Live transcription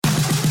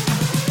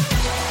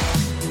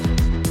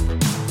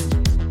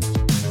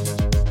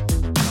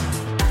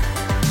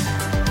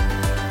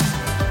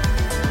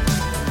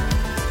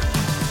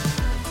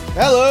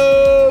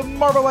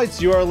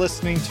Marvelites, you are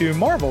listening to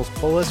Marvel's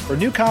Pull List for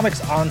new comics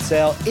on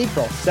sale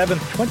April 7th,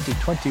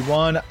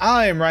 2021.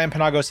 I'm Ryan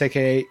Penagos,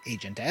 aka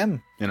Agent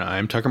M. And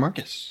I'm Tucker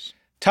Marcus.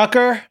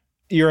 Tucker,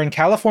 you're in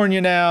California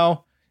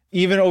now.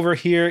 Even over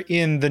here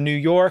in the New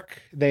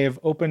York, they have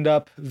opened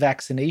up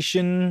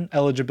vaccination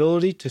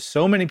eligibility to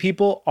so many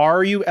people.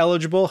 Are you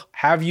eligible?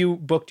 Have you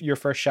booked your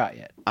first shot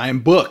yet? I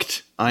am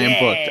booked.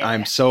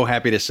 I'm so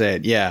happy to say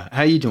it. Yeah.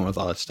 How you doing with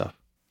all that stuff?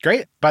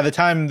 Great. By the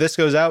time this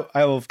goes out,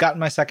 I will have gotten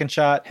my second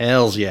shot.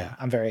 Hells yeah.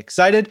 I'm very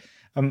excited.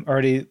 I'm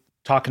already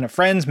talking to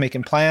friends,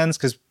 making plans,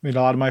 because a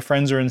lot of my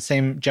friends are in the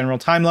same general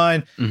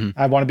timeline. Mm-hmm.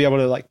 I want to be able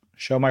to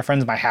show my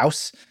friends my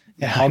house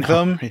and hug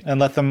them and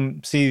let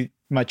them see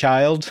my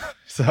child.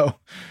 So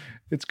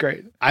it's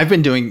great. I've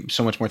been doing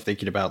so much more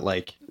thinking about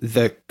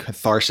the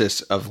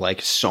catharsis of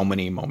so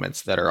many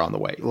moments that are on the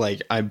way.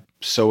 I'm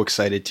so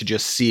excited to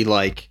just see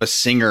a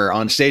singer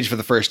on stage for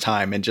the first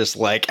time and just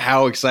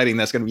how exciting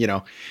that's going to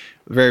be,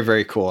 very,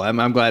 very cool.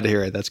 I'm glad to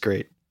hear it. That's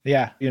great.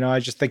 Yeah. I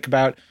just think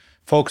about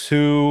folks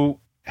who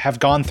have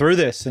gone through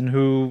this and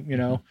who,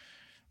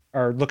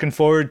 are looking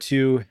forward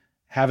to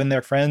having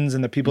their friends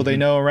and the people they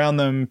know around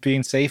them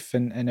being safe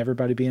and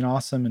everybody being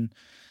awesome. And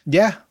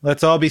yeah,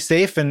 let's all be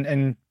safe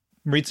and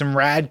read some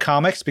rad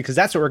comics, because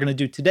that's what we're going to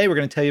do today. We're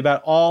going to tell you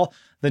about all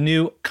the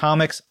new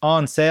comics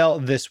on sale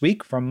this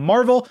week from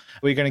Marvel.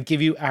 We're going to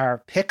give you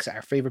our picks,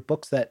 our favorite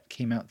books that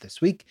came out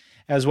this week,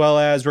 as well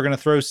as we're going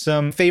to throw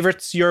some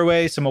favorites your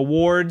way, some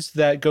awards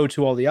that go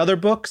to all the other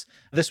books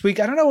this week.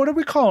 I don't know, what are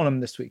we calling them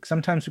this week?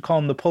 Sometimes we call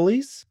them the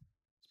pulleys.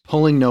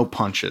 Pulling no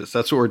punches.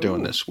 That's what we're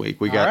doing this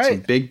week. We got some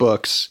big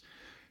books.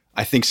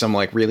 I think some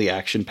really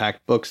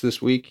action-packed books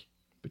this week.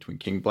 Between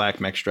King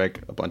Black, Mech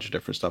Strike, a bunch of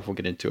different stuff. We'll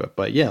get into it.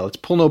 But yeah, let's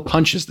pull no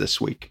punches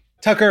this week.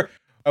 Tucker,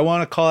 I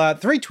want to call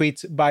out 3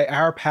 tweets by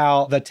our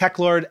pal, the Tech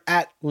Lord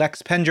at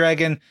Lex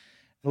Pendragon.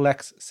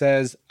 Lex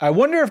says, I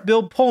wonder if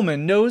Bill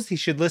Pullman knows he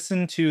should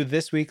listen to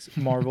this week's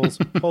Marvel's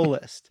Pull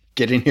List.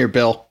 Get in here,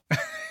 Bill.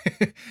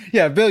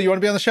 Yeah, Bill, you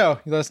want to be on the show?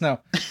 You let us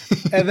know.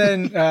 And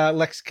then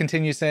Lex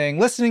continues saying,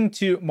 listening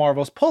to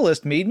Marvel's Pull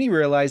List made me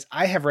realize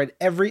I have read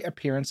every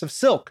appearance of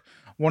Silk.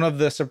 One of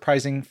the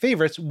surprising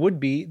favorites would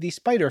be the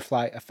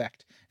Spiderfly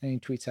effect. And he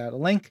tweets out a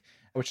link,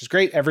 which is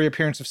great. Every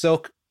appearance of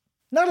Silk,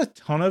 not a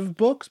ton of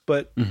books,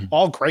 but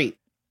all great.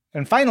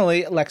 And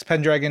finally, Lex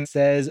Pendragon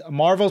says,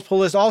 Marvel's Pull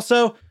List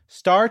also,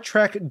 Star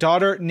Trek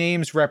daughter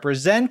names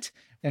represent.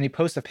 And he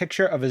posts a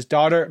picture of his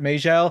daughter,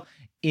 Majel,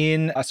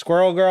 in a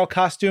Squirrel Girl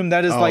costume.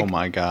 That is oh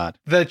my God,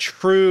 the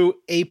true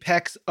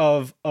apex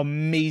of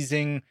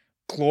amazing,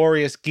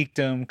 glorious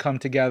geekdom come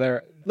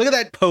together. Look at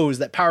that pose,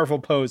 that powerful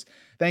pose.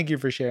 Thank you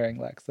for sharing,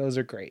 Lex. Those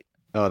are great.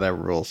 Oh, that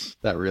rules.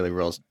 That really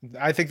rules.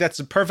 I think that's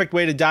the perfect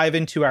way to dive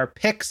into our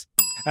picks.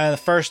 The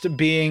first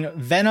being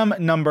Venom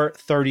number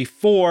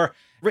 34,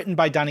 written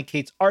by Donny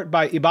Cates, art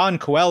by Iban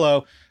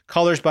Coelho,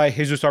 colors by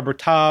Jesus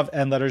Arbutov,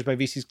 and letters by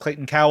VC's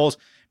Clayton Cowles.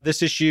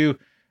 This issue,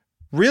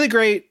 really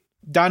great.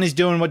 Donnie's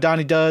doing what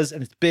Donnie does,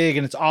 and it's big,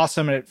 and it's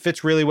awesome, and it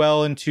fits really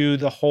well into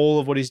the whole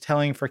of what he's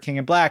telling for King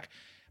in Black.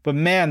 But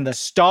man, the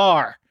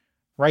star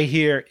right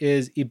here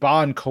is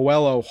Iban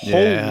Coelho.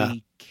 Yeah.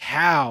 Holy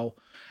cow.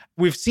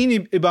 We've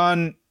seen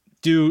Iban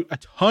do a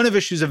ton of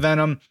issues of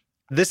Venom.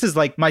 This is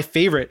my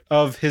favorite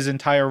of his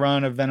entire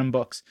run of Venom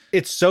books.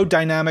 It's so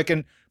dynamic.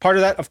 And part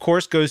of that, of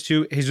course, goes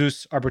to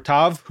Jesus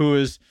Arbutov, who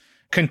is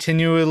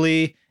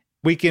continually,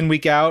 week in,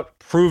 week out,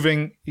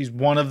 proving he's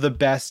one of the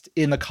best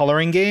in the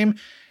coloring game.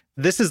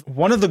 This is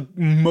one of the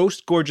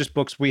most gorgeous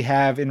books we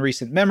have in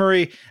recent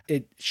memory.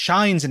 It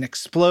shines and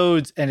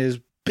explodes and is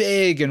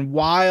big and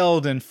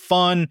wild and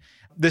fun.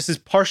 This is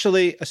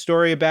partially a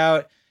story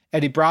about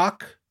Eddie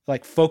Brock,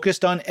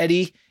 focused on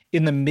Eddie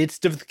in the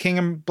midst of the King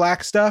in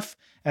Black stuff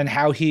and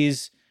how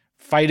he's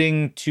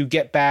fighting to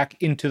get back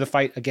into the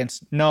fight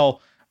against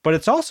Null. But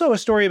it's also a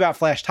story about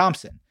Flash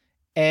Thompson.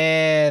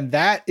 And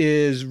that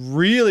is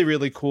really,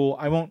 really cool.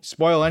 I won't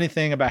spoil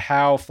anything about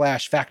how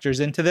Flash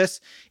factors into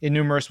this in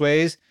numerous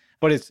ways,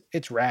 but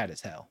it's rad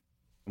as hell.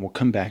 We'll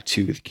come back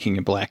to the King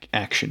in Black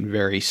action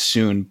very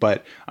soon,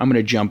 but I'm going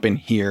to jump in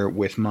here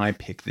with my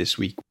pick this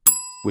week,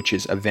 which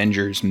is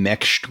Avengers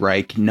Mech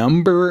Strike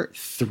number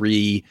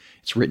 3.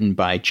 It's written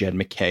by Jed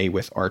MacKay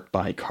with art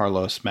by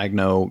Carlos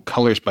Magno,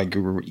 colors by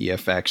Guru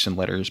EFX, and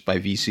letters by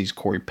VC's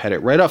Corey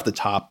Pettit. Right off the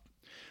top,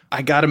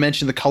 I got to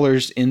mention the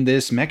colors in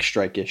this Mech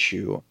Strike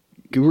issue.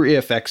 Guru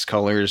EFX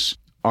colors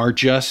are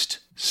just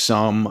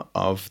some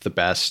of the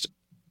best.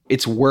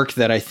 It's work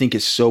that I think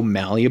is so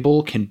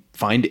malleable, can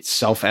find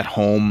itself at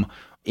home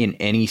in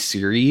any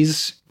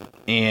series.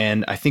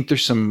 And I think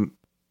there's some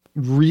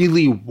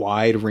really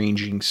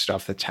wide-ranging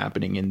stuff that's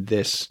happening in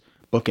this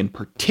book in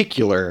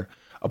particular.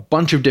 A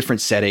bunch of different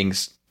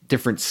settings,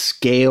 different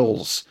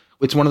scales.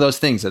 It's one of those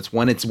things that's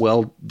when it's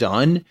well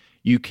done,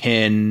 you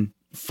can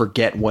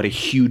forget what a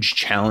huge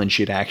challenge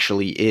it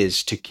actually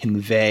is to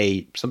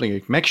convey something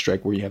like Mech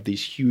Strike, where you have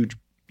these huge,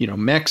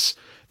 mechs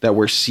that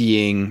we're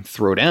seeing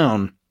throw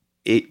down.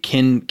 It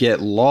can get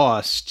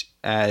lost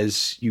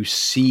as you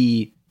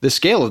see the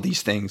scale of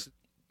these things.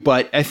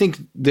 But I think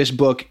this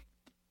book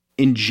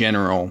in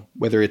general,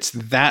 whether it's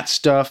that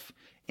stuff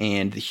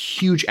and the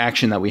huge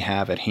action that we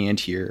have at hand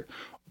here,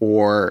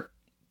 or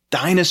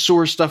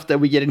dinosaur stuff that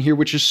we get in here,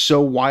 which is so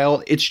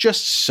wild. It's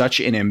just such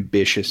an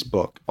ambitious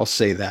book. I'll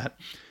say that.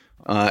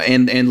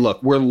 And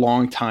look, we're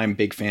longtime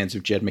big fans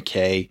of Jed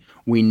MacKay.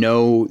 We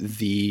know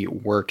the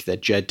work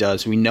that Jed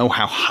does. We know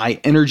how high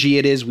energy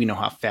it is. We know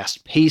how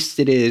fast paced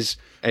it is.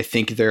 I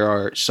think there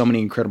are so many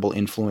incredible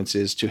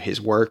influences to his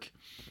work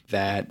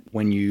that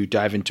when you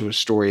dive into a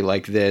story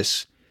like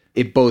this,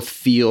 it both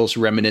feels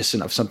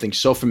reminiscent of something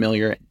so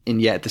familiar,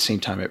 and yet at the same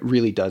time, it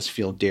really does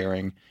feel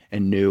daring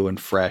and new and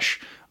fresh.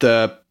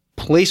 The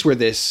place where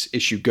this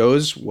issue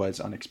goes was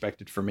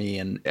unexpected for me.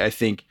 And I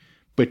think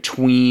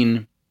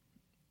between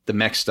the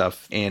mech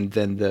stuff and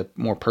then the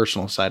more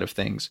personal side of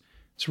things,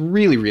 it's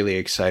really, really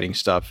exciting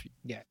stuff.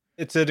 Yeah.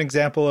 It's an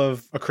example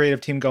of a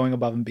creative team going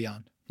above and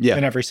beyond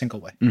in every single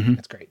way. Mm-hmm.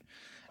 That's great.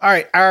 All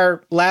right.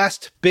 Our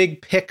last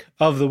big pick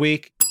of the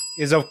week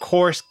is, of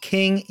course,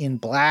 King in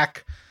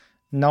Black,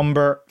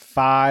 number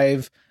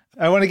 5.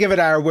 I want to give it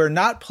our We're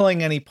Not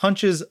Pulling Any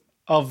Punches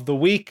of the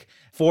week,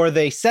 for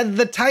they said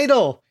the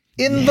title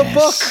in the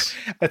book.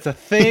 That's a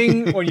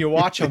thing when you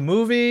watch a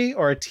movie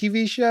or a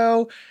TV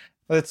show.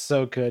 That's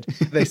so good.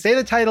 They say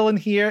the title in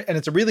here, and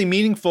it's a really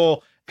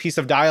meaningful piece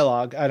of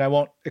dialogue. And I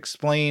won't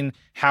explain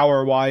how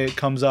or why it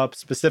comes up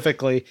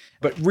specifically,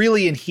 but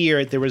really in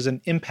here, there was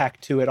an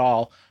impact to it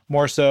all,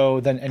 more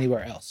so than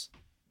anywhere else.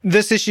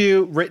 This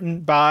issue,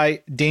 written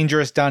by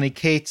Dangerous Donny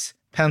Cates,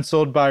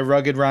 penciled by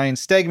Rugged Ryan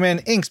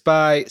Stegman, inks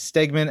by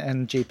Stegman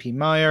and J.P.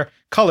 Meyer,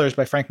 colors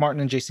by Frank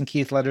Martin and Jason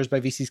Keith, letters by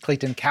VC's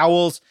Clayton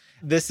Cowles.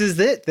 This is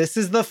it. This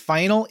is the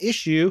final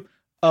issue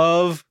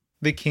of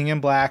the King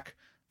in Black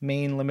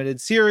main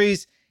limited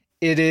series.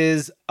 It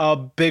is a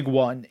big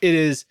one. It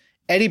is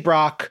Eddie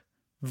Brock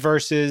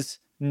versus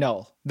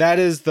Null. That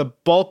is the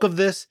bulk of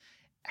this.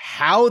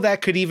 How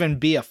that could even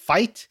be a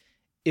fight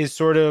is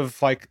sort of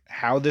like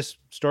how this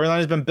storyline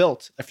has been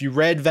built. If you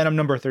read Venom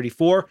number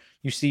 34,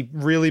 you see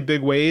really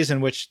big ways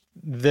in which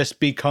this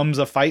becomes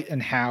a fight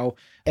and how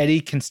Eddie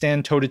can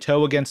stand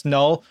toe-to-toe against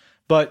Null.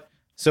 But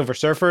Silver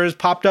Surfer has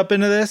popped up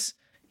into this.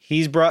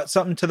 He's brought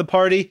something to the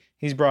party.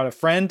 He's brought a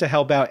friend to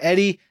help out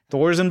Eddie.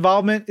 Thor's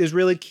involvement is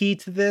really key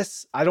to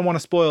this. I don't want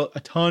to spoil a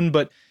ton,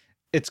 but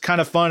it's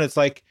kind of fun. It's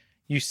like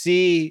you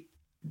see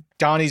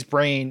Donnie's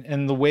brain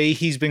and the way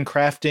he's been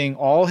crafting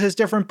all his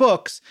different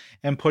books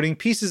and putting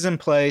pieces in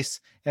place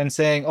and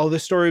saying, oh,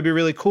 this story would be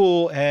really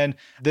cool. And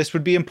this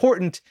would be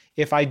important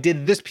if I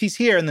did this piece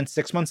here. And then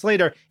 6 months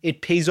later,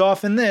 it pays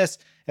off in this.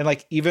 And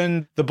like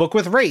even the book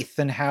with Wraith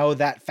and how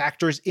that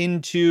factors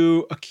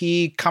into a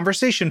key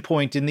conversation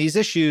point in these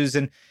issues,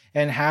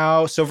 and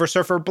how Silver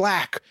Surfer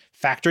Black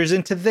factors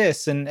into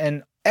this,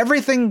 and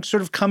everything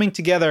sort of coming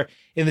together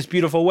in this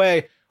beautiful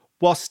way.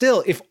 While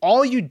still, if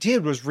all you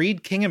did was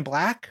read King in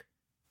Black,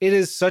 it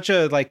is such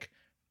a like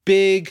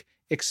big,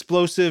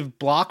 explosive,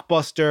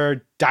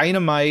 blockbuster,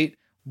 dynamite,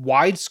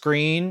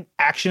 widescreen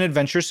action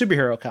adventure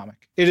superhero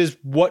comic. It is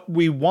what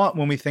we want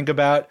when we think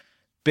about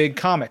big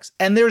comics.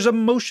 And there's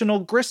emotional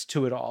grist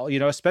to it all,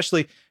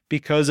 especially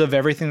because of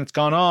everything that's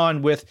gone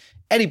on with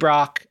Eddie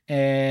Brock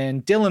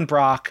and Dylan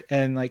Brock,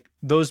 and like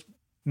those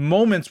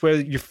moments where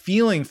you're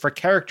feeling for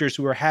characters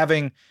who are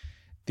having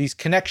these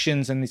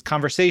connections and these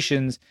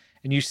conversations.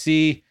 And you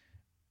see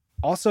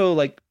also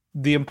like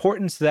the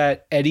importance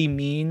that Eddie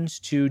means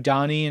to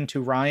Donnie and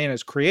to Ryan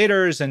as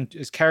creators and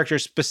as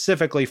characters,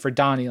 specifically for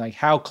Donnie, like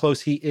how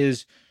close he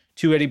is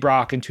to Eddie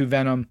Brock and to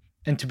Venom,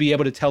 and to be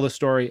able to tell the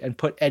story and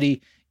put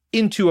Eddie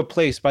into a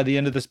place by the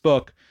end of this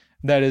book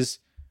that is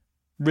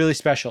really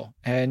special.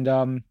 And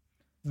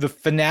the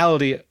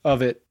finality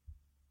of it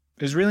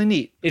is really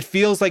neat. It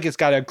feels like it's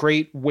got a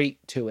great weight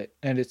to it,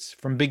 and it's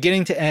from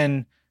beginning to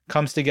end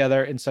comes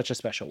together in such a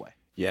special way.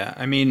 Yeah,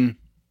 I mean,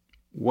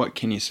 what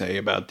can you say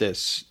about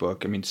this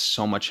book? I mean,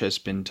 so much has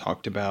been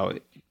talked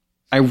about.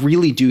 I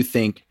really do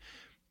think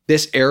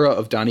this era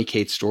of Donny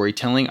Cates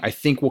storytelling, I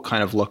think we'll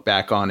kind of look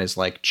back on as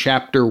like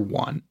chapter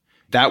 1.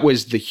 That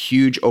was the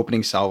huge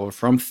opening salvo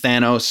from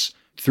Thanos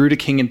through to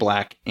King in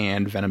Black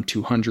and Venom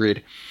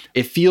 200.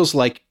 It feels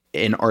like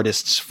an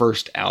artist's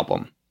first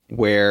album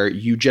where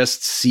you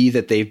just see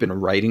that they've been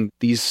writing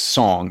these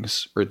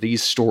songs or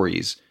these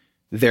stories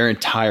their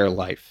entire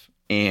life,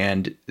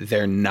 and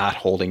they're not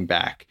holding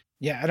back.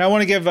 Yeah, and I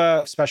want to give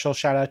a special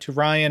shout out to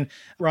Ryan.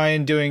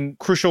 Ryan doing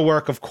crucial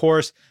work, of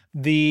course,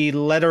 the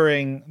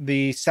lettering,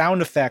 the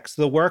sound effects,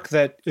 the work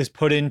that is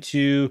put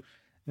into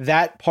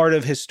that part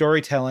of his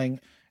storytelling.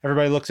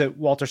 Everybody looks at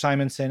Walter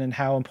Simonson and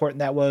how important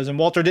that was. And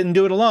Walter didn't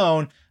do it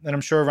alone. And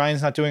I'm sure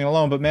Ryan's not doing it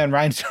alone. But man,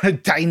 Ryan's done a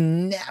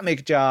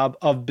dynamic job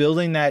of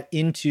building that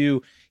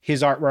into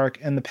his artwork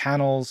and the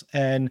panels.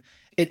 And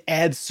it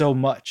adds so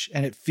much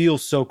and it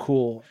feels so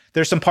cool.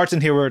 There's some parts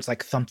in here where it's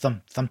like thump,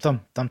 thump, thump,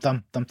 thump, thump,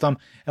 thump, thump, thump.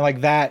 And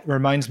like that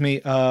reminds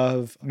me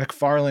of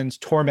McFarlane's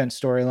Torment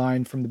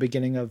storyline from the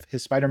beginning of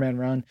his Spider-Man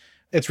run.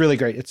 It's really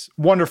great. It's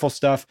wonderful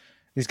stuff.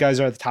 These guys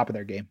are at the top of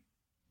their game.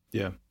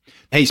 Yeah.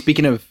 Hey,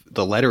 speaking of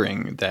the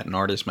lettering that an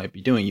artist might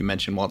be doing, you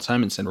mentioned Walt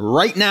Simonson.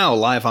 Right now,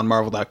 live on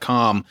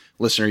Marvel.com,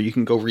 listener, you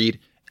can go read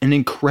an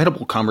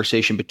incredible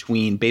conversation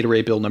between Beta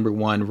Ray Bill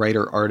 #1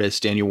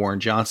 writer-artist Daniel Warren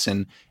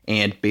Johnson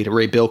and Beta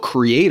Ray Bill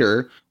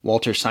creator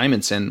Walter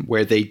Simonson,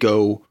 where they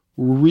go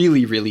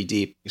really, really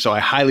deep. So I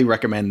highly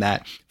recommend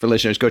that for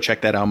listeners. Go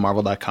check that out on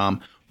Marvel.com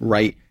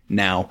right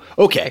now.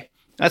 Okay,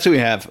 that's what we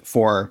have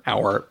for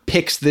our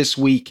picks this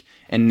week.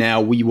 And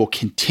now we will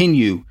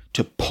continue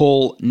to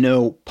pull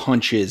no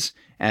punches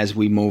as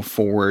we move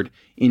forward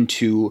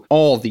into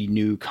all the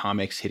new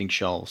comics hitting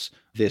shelves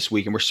this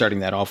week. And we're starting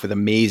that off with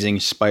Amazing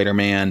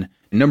Spider-Man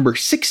number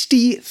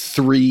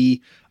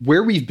 63.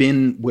 Where we've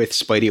been with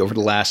Spidey over the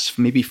last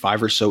maybe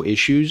 5 or so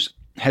issues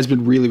has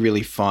been really,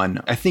 really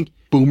fun. I think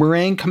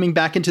Boomerang coming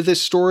back into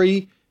this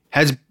story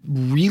has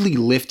really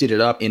lifted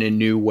it up in a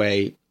new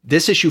way.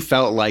 This issue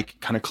felt like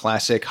kind of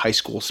classic high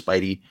school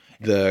Spidey.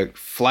 The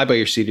fly by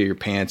your seat of your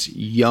pants,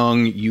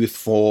 young,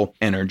 youthful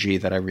energy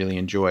that I really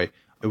enjoy.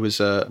 It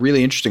was a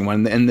really interesting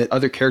one. And the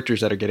other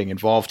characters that are getting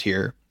involved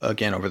here,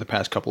 again, over the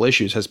past couple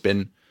issues, has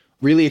been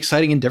really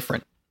exciting and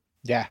different.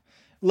 Yeah.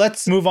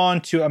 Let's move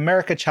on to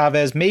America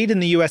Chavez, Made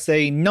in the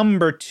USA,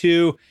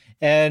 #2.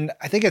 And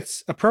I think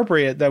it's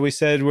appropriate that we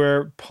said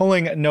we're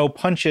pulling no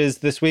punches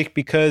this week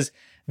because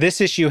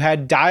this issue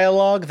had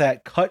dialogue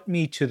that cut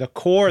me to the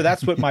core.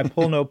 That's what my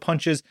pull no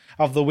punches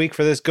of the week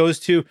for this goes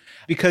to,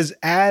 because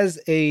as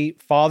a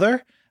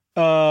father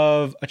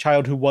of a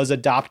child who was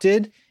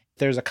adopted,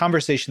 there's a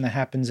conversation that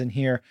happens in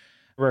here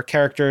where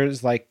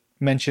characters like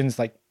mentions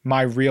like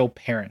my real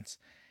parents.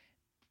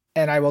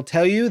 And I will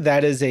tell you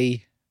that is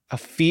a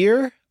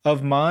fear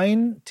of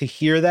mine to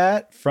hear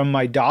that from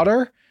my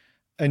daughter.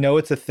 I know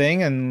it's a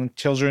thing and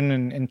children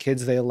and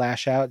kids, they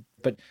lash out,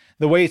 but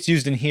the way it's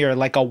used in here,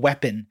 like a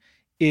weapon,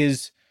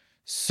 is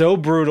so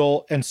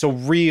brutal and so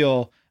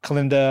real.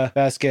 Kalinda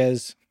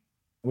Vasquez,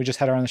 we just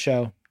had her on the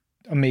show.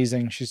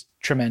 Amazing. She's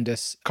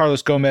tremendous.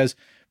 Carlos Gomez,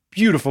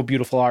 beautiful,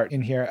 beautiful art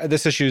in here.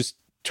 This issue's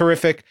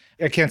terrific.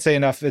 I can't say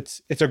enough.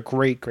 It's a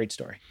great, great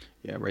story.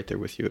 Yeah, right there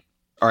with you.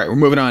 All right, we're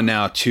moving on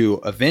now to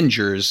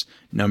Avengers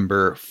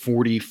number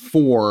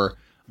 44.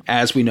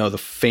 As we know, the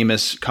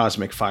famous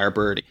Cosmic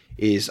Firebird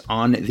is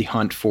on the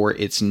hunt for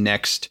its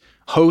next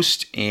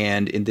host.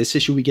 And in this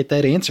issue, we get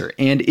that answer.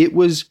 And it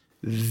was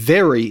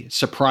very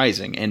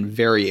surprising and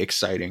very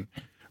exciting.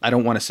 I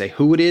don't want to say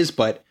who it is,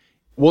 but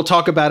we'll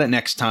talk about it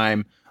next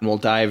time. And we'll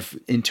dive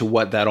into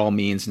what that all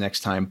means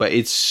next time. But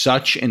it's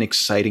such an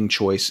exciting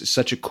choice,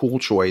 such a cool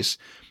choice.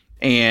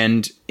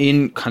 And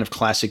in kind of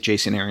classic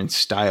Jason Aaron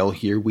style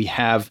here, we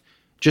have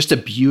just a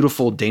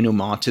beautiful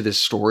denouement to this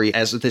story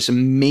as this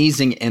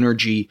amazing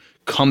energy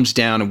comes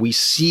down and we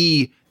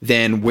see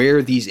then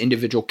where these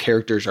individual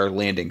characters are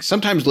landing,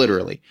 sometimes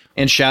literally.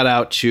 And shout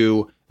out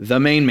to the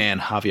main man,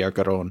 Javier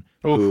Garron,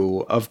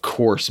 who of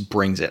course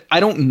brings it. I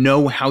don't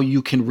know how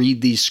you can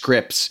read these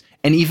scripts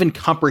and even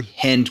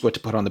comprehend what to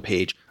put on the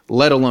page,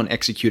 let alone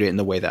execute it in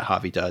the way that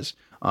Javi does.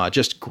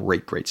 Just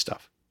great, great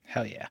stuff.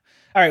 Hell yeah.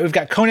 All right, we've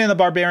got Conan the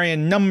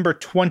Barbarian, number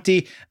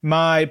 20.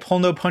 My pull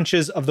no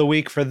punches of the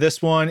week for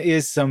this one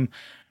is some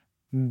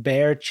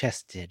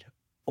bare-chested,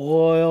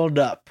 oiled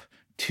up,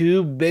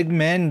 two big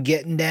men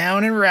getting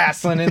down and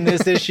wrestling in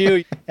this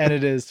issue. And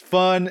it is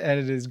fun, and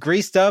it is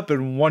greased up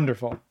and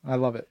wonderful. I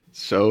love it.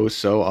 So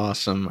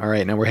awesome. All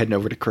right, now we're heading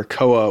over to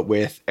Krakoa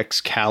with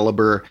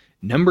Excalibur,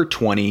 number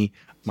 20.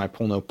 My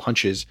pull no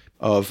punches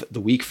of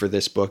the week for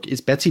this book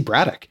is Betsy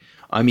Braddock.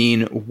 I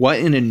mean, what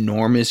an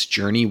enormous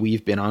journey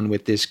we've been on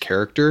with this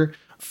character,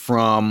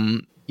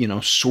 from,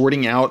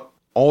 sorting out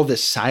all the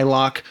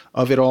Psylocke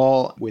of it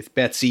all with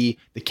Betsy,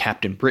 the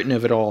Captain Britain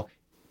of it all.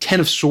 Ten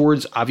of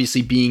Swords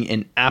obviously being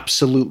an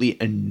absolutely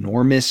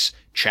enormous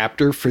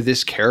chapter for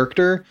this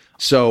character.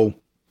 So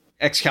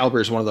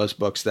Excalibur is one of those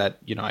books that,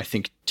 I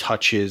think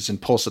touches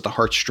and pulls at the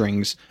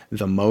heartstrings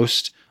the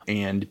most.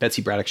 And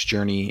Betsy Braddock's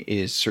journey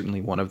is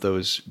certainly one of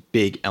those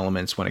big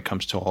elements when it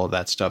comes to all of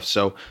that stuff.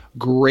 So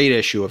great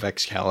issue of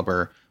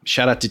Excalibur.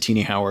 Shout out to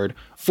Teenie Howard,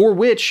 for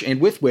which and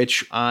with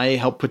which I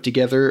helped put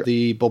together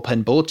the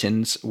bullpen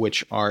bulletins,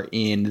 which are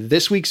in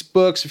this week's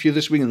books, a few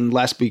this week and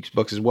last week's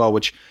books as well,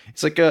 which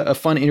it's like a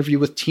fun interview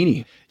with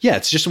Teenie. Yeah,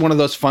 it's just one of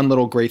those fun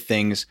little great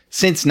things.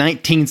 Since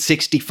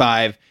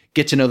 1965,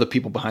 get to know the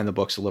people behind the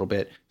books a little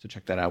bit. So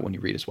check that out when you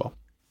read as well.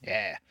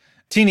 Yeah.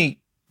 Teenie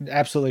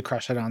absolutely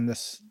crushed it on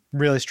this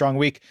really strong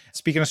week.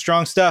 Speaking of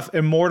strong stuff,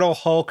 Immortal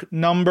Hulk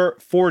number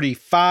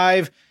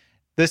 45.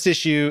 This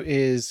issue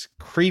is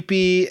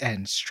creepy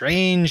and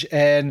strange,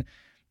 and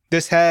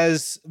this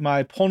has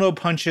my pull no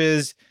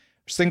punches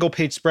single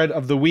page spread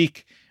of the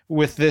week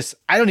with this.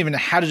 I don't even know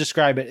how to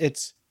describe it.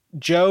 It's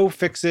Joe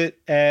Fixit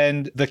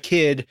and the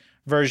Kid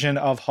version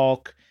of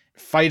Hulk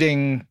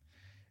fighting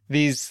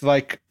these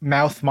like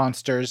mouth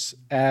monsters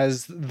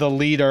as the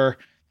leader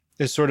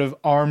is sort of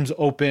arms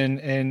open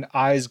and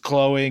eyes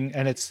glowing,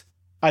 and it's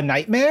a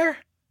nightmare.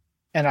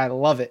 And I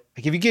love it.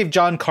 Like, if you gave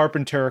John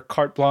Carpenter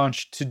carte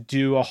blanche to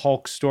do a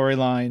Hulk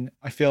storyline,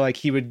 I feel like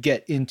he would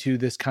get into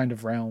this kind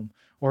of realm,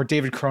 or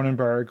David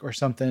Cronenberg or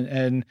something.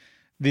 And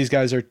these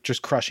guys are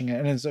just crushing it.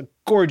 And it's a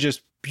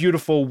gorgeous,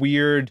 beautiful,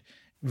 weird,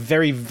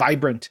 very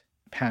vibrant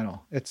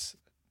panel. It's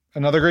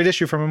another great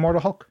issue from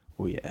Immortal Hulk.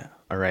 Oh, yeah.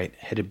 All right.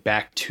 Headed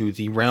back to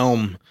the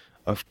realm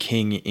of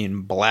King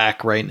in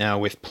Black right now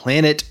with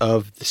Planet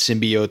of the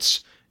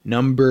Symbiotes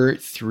number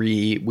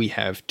 3. We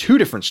have 2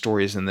 different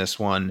stories in this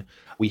one.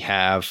 We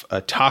have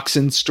a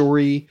Toxin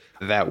story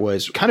that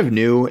was kind of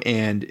new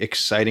and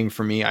exciting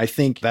for me. I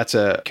think that's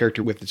a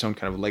character with its own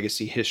kind of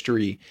legacy,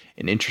 history,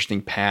 and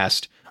interesting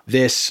past.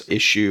 This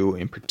issue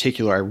in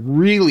particular, I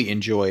really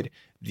enjoyed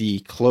the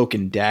Cloak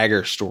and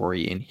Dagger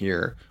story in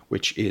here,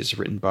 which is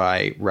written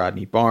by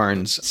Rodney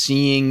Barnes.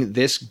 Seeing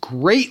this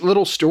great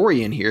little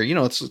story in here,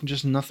 it's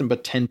just nothing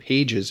but 10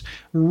 pages.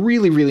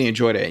 Really, really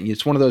enjoyed it. And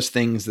it's one of those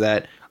things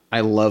that I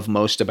love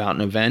most about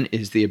an event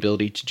is the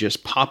ability to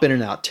just pop in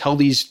and out, tell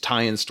these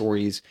tie-in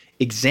stories,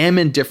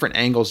 examine different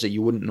angles that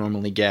you wouldn't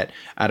normally get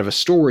out of a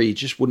story, you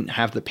just wouldn't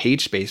have the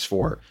page space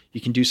for. You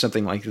can do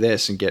something like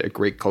this and get a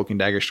great Cloak and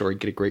Dagger story,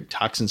 get a great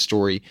Toxin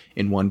story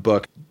in one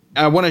book.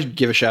 I want to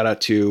give a shout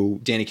out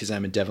to Danny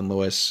Kazem and Devin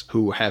Lewis,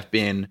 who have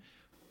been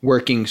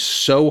working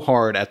so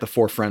hard at the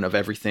forefront of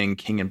everything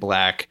King in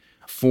Black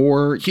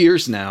for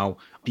years now,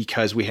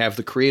 because we have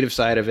the creative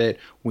side of it.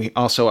 We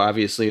also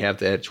obviously have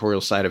the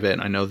editorial side of it.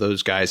 And I know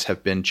those guys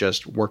have been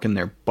just working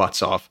their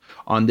butts off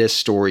on this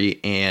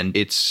story. And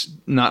it's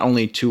not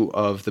only 2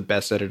 of the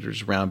best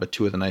editors around, but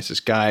 2 of the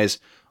nicest guys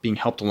being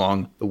helped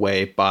along the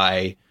way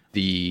by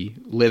the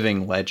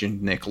living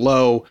legend, Nick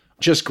Lowe.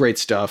 Just great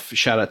stuff.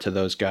 Shout out to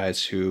those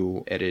guys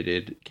who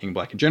edited King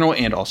Black in general,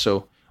 and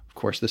also, of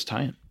course, this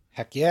tie-in.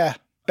 Heck yeah.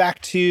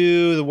 Back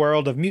to the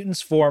world of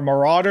mutants for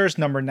Marauders,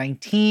 number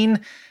 19.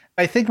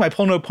 I think my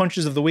pull no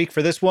punches of the week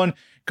for this one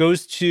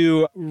goes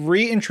to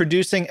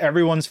reintroducing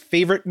everyone's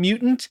favorite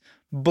mutant,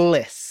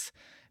 Bliss,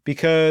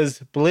 because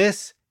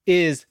Bliss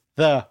is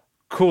the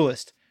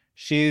coolest.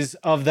 She's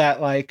of that,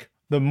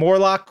 the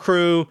Morlock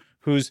crew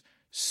who's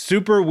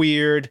super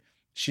weird.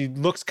 She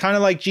looks kind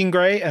of like Jean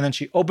Grey, and then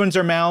she opens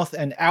her mouth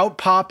and out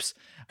pops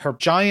her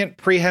giant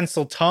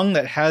prehensile tongue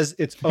that has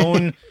its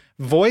own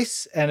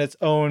voice and its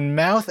own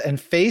mouth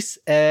and face.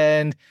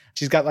 And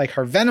she's got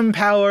her venom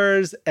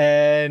powers,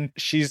 and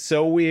she's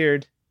so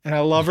weird. And I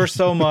love her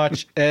so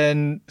much.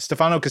 And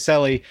Stefano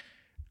Caselli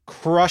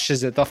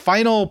crushes it. The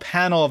final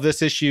panel of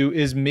this issue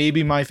is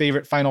maybe my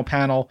favorite final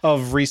panel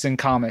of recent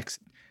comics.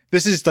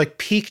 This is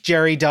peak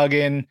Jerry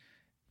Duggan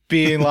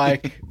being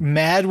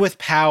mad with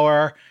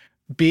power,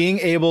 being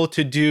able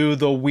to do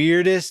the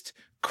weirdest,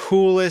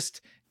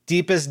 coolest,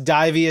 deepest,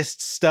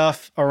 diviest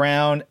stuff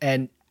around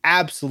and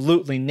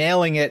absolutely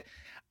nailing it.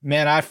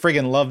 Man, I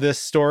friggin' love this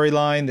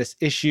storyline, this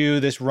issue,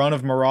 this run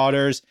of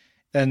Marauders.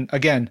 And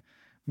again,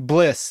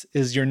 Bliss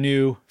is your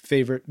new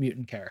favorite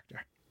mutant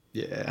character.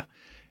 Yeah.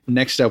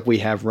 Next up, we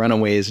have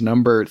Runaways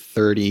number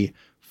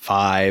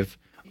 35.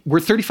 We're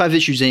 35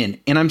 issues in,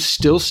 and I'm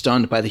still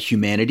stunned by the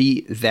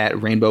humanity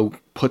that Rainbow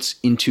puts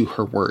into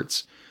her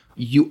words.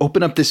 You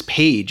open up this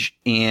page,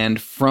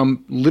 and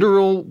from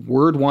literal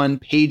word 1,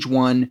 page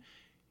 1,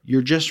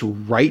 you're just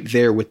right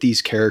there with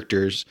these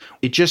characters.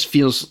 It just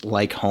feels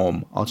like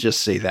home. I'll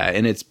just say that.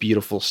 And it's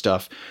beautiful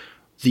stuff.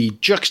 The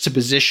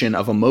juxtaposition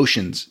of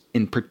emotions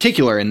in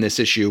particular in this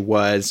issue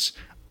was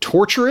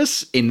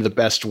torturous in the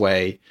best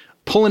way.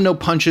 Pulling no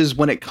punches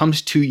when it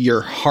comes to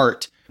your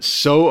heart.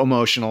 So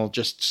emotional,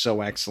 just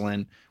so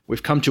excellent.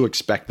 We've come to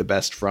expect the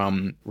best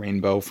from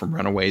Rainbow, from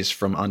Runaways,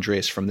 from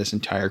Andres, from this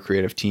entire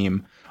creative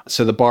team.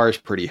 So the bar is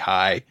pretty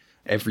high.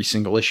 Every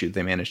single issue,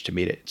 they managed to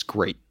meet it. It's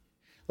great.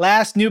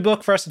 Last new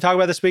book for us to talk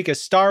about this week is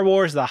Star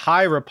Wars: The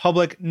High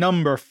Republic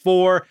number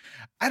 4.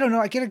 I don't know.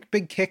 I get a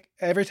big kick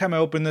every time I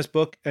open this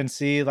book and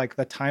see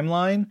the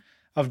timeline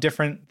of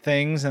different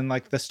things and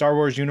the Star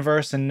Wars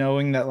universe, and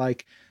knowing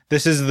that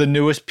this is the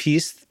newest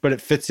piece, but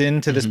it fits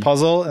into this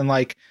puzzle, and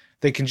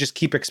they can just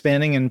keep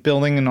expanding and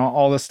building and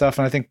all this stuff.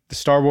 And I think the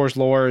Star Wars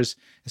lore is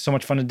so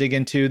much fun to dig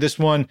into. This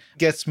one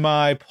gets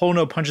my pull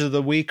no punches of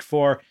the week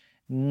for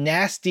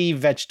nasty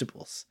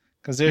vegetables,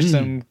 because there's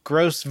some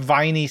gross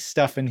viney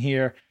stuff in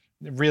here.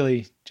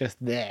 Really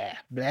just blah,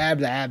 blah,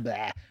 blah,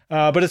 blah.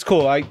 But it's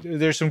cool.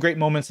 There's some great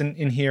moments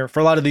in here for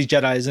a lot of these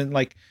Jedis,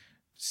 and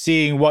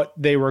seeing what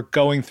they were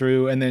going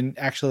through and then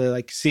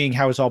actually seeing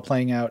how it's all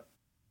playing out.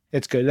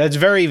 It's good. That's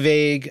very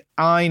vague.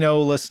 I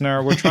know,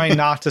 listener, we're trying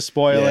not to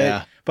spoil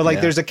it.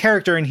 But there's a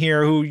character in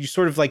here who you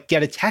sort of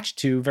get attached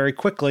to very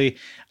quickly,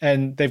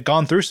 and they've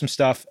gone through some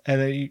stuff, and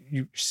then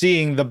you're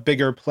seeing the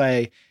bigger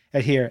play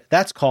at here.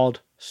 That's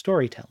called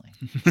storytelling.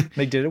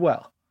 They did it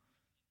well.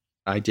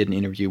 I did an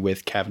interview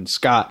with Kevin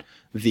Scott,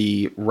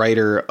 the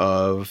writer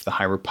of The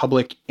High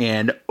Republic,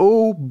 and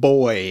oh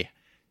boy,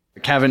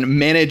 Kevin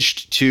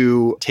managed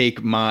to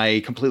take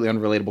my completely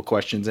unrelatable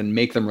questions and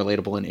make them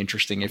relatable and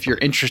interesting. If you're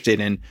interested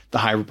in The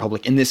High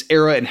Republic, in this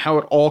era and how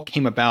it all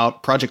came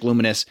about, Project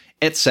Luminous,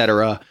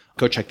 etc.,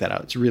 go check that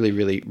out. It's really,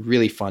 really,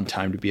 really fun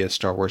time to be a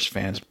Star Wars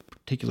fan,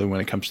 particularly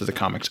when it comes to the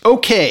comics.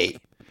 Okay,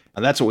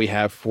 and that's what we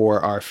have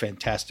for our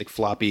fantastic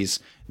floppies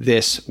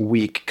this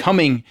week.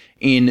 Coming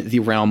in the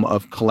realm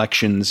of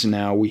collections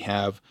now, we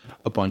have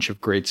a bunch of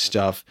great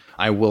stuff.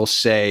 I will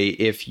say,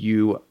 if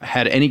you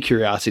had any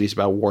curiosities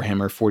about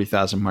Warhammer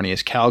 40,000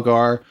 Mightiest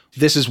Calgar,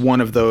 this is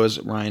one of those,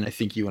 Ryan, I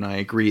think you and I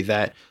agree,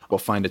 that will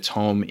find its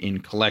home in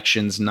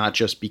collections, not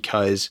just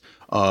because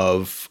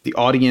of the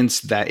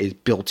audience that is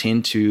built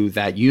into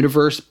that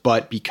universe,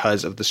 but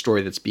because of the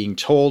story that's being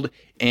told.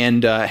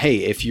 And hey,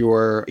 if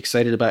you're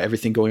excited about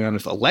everything going on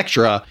with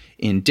Elektra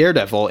in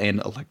Daredevil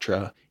and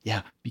Elektra,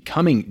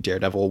 becoming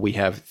Daredevil, we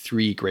have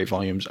 3 great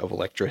volumes of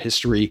Elektra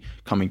history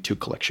coming to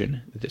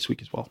collection this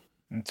week as well.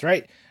 That's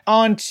right.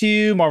 On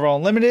to Marvel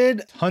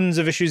Unlimited. Tons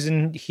of issues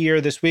in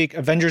here this week.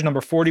 Avengers number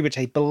 40, which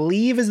I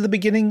believe is the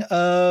beginning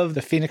of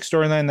the Phoenix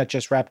storyline that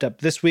just wrapped up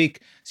this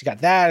week. So you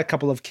got that, a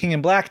couple of King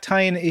in Black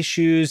tie-in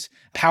issues.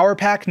 Power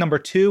Pack number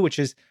 2, which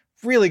is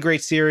really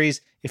great series.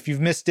 If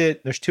you've missed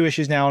it, there's 2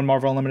 issues now on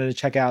Marvel Unlimited to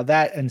check out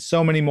that and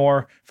so many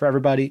more for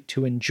everybody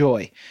to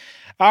enjoy.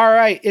 All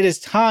right, it is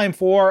time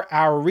for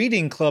our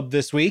reading club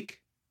this week.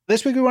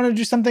 This week, we wanted to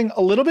do something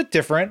a little bit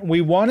different. We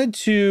wanted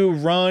to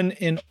run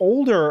an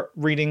older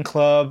reading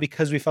club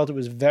because we felt it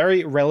was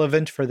very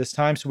relevant for this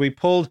time. So we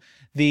pulled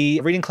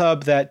the reading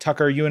club that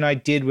Tucker, you and I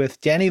did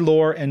with Danny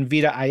Lore and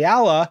Vita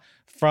Ayala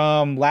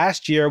from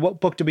last year. What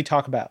book did we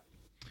talk about?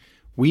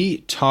 We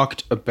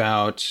talked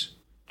about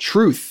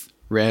Truth,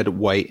 Red,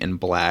 White, and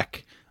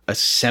Black, a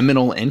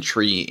seminal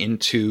entry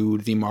into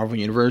the Marvel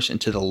Universe,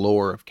 into the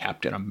lore of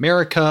Captain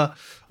America.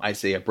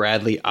 Isaiah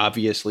Bradley,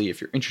 obviously, if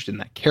you're interested in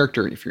that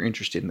character, if you're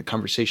interested in the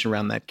conversation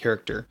around that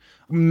character,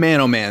 man,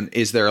 oh man,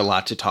 is there a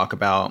lot to talk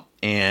about.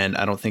 And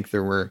I don't think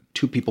there were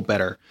 2 people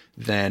better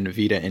than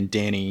Vita and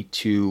Danny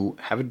to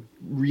have a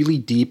really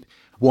deep,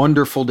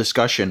 wonderful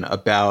discussion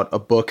about a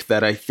book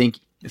that I think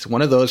is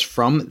one of those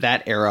from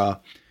that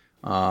era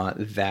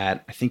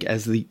that I think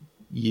as the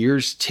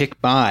years tick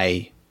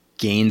by,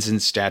 gains in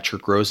stature,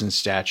 grows in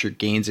stature,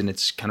 gains in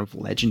its kind of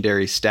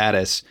legendary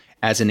status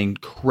as an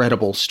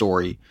incredible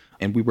story.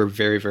 And we were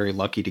very, very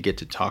lucky to get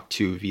to talk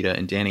to Vita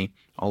and Danny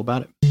all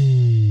about it.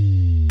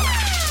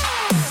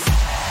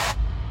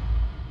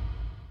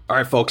 All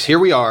right, folks, here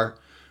we are.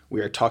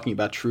 We are talking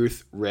about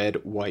Truth, Red,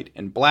 White,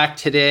 and Black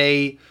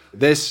today.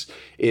 This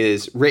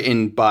is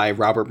written by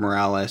Robert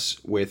Morales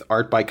with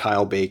art by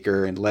Kyle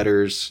Baker and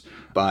letters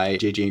by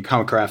JJ and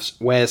Comic Crafts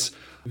Wes.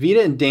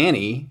 Vita and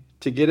Danny,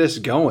 to get us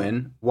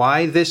going,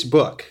 why this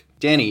book?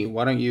 Danny,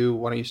 why don't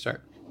you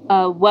start?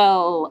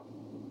 Well,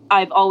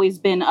 I've always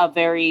been a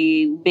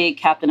very big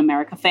Captain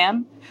America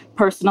fan,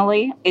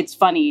 personally. It's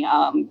funny.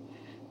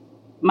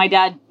 My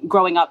dad,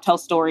 growing up,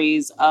 tells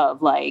stories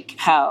of like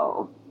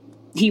how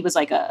he was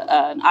like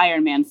an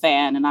Iron Man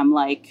fan, and I'm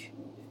like,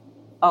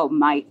 oh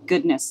my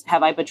goodness,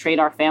 have I betrayed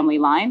our family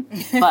line?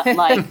 But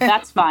like,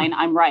 that's fine.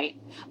 I'm right.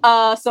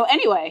 So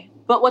anyway.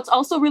 But what's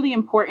also really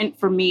important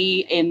for me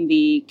in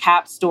the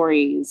Cap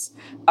stories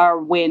are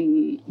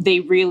when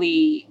they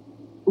really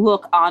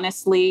look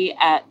honestly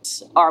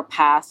at our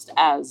past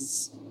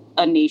as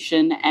a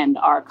nation and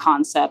our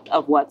concept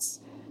of what's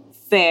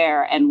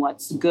fair and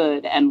what's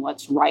good and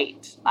what's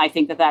right. I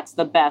think that that's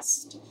the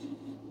best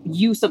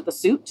use of the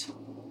suit.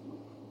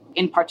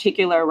 In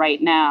particular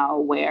right now,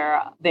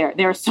 where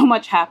there's so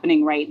much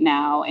happening right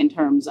now in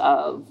terms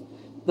of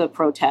the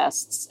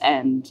protests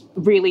and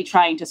really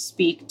trying to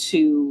speak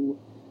to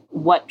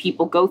what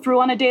people go through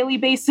on a daily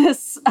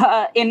basis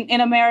in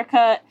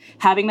America,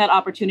 having that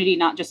opportunity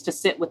not just to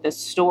sit with this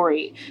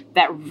story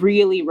that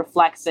really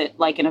reflects it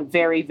like in a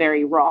very,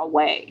 very raw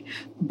way,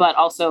 but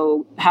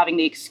also having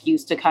the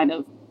excuse to kind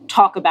of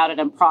talk about it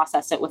and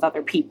process it with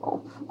other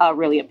people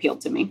really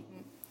appealed to me.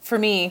 For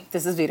me,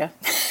 this is Vita.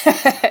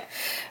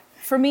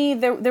 For me,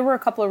 there were a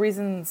couple of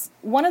reasons.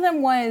 One of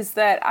them was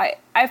that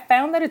I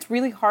found that it's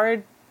really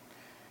hard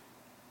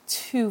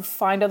to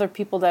find other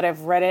people that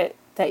have read it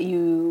that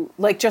you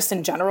like, just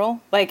in general.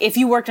 Like, if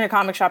you worked in a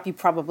comic shop, you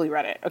probably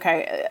read it.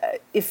 Okay.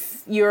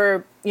 If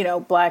you're,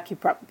 Black, you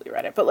probably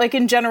read it. But like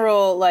in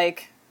general,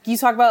 like you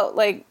talk about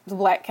like the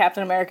Black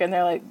Captain America and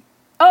they're like,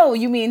 oh,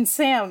 you mean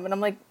Sam? And I'm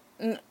like,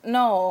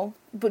 no,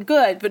 but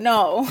good, but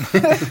no,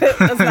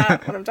 that's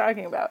not what I'm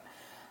talking about.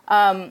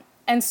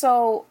 And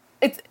so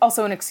it's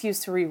also an excuse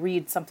to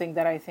reread something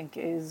that I think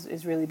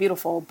is really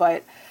beautiful.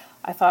 But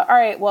I thought, all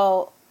right,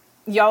 well,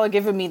 y'all are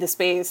giving me the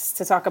space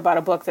to talk about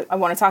a book that I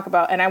want to talk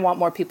about, and I want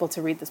more people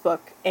to read this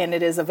book. And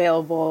it is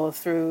available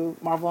through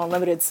Marvel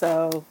Unlimited,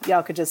 so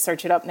y'all could just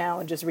search it up now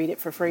and just read it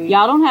for free.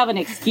 Y'all don't have an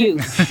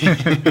excuse.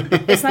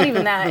 It's not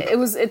even that.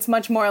 It's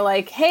much more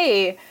like,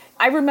 hey,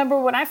 I remember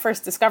when I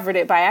first discovered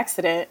it by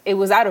accident. It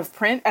was out of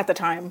print at the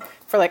time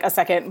for like a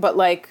second, but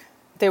like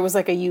there was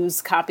like a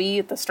used copy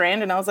at the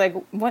Strand, and I was like,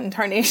 what in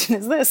tarnation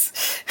is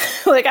this?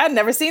 Like, I'd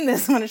never seen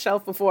this on a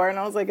shelf before, and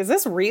I was like, is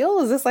this real?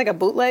 Is this like a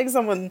bootleg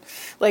someone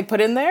like put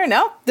in there?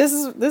 No, this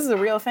is a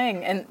real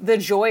thing. And the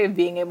joy of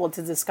being able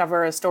to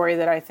discover a story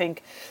that I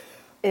think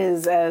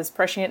is as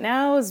prescient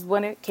now as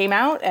when it came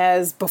out,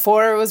 as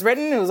before it was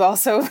written, it was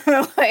also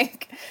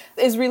like,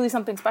 is really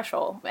something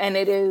special. And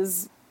it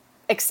is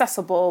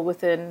accessible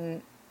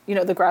within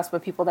the grasp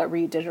of people that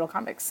read digital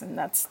comics. And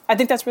I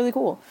think that's really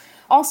cool.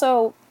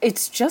 Also,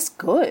 it's just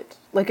good.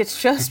 Like,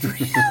 it's just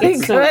really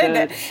It's so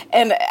good.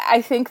 And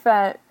I think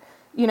that,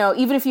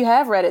 even if you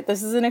have read it,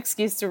 this is an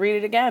excuse to read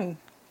it again.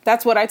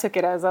 That's what I took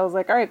it as. I was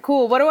like, all right,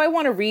 cool. What do I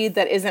want to read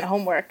that isn't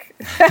homework?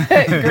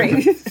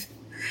 Great.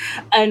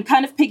 And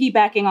kind of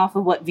piggybacking off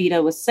of what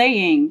Vita was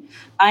saying,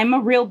 I'm a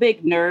real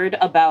big nerd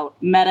about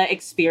meta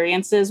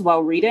experiences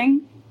while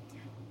reading.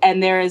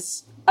 And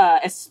there's,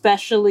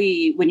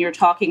 especially when you're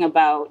talking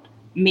about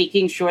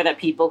making sure that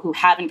people who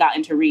haven't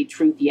gotten to read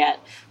Truth yet,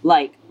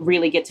 like,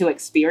 really get to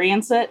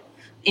experience it.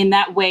 In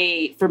that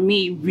way, for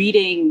me,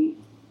 reading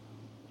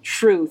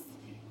Truth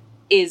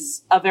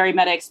is a very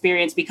meta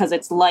experience because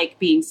it's like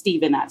being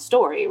Steve in that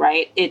story,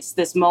 right? It's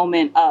this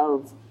moment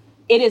of,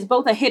 it is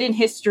both a hidden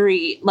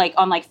history, like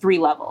on like 3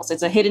 levels.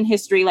 It's a hidden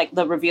history, like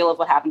the reveal of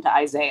what happened to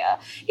Isaiah.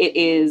 It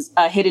is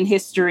a hidden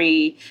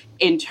history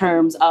in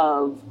terms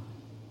of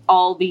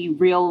all the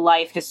real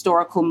life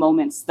historical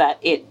moments that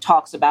it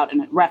talks about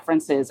and it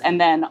references.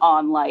 And then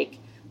on like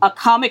a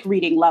comic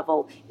reading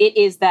level, it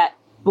is that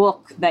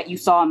book that you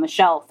saw on the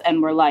shelf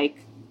and were like,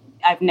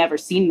 I've never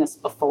seen this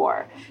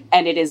before.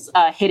 And it is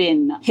a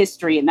hidden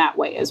history in that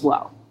way as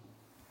well.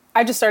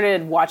 I just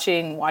started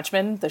watching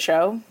Watchmen, the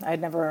show.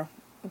 I'd never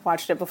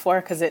watched it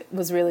before because it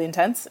was really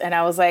intense. And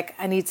I was like,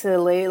 I'm going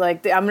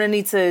to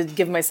need to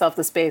give myself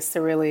the space to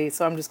really,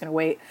 so I'm just going to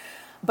wait.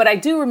 But I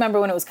do remember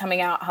when it was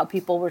coming out, how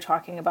people were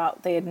talking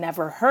about, they had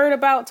never heard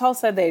about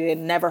Tulsa. They had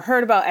never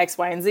heard about X,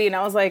 Y, and Z. And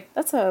I was like,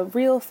 that's a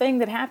real thing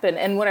that happened.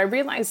 And what I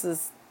realized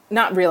is,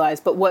 not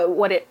realized, but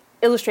what it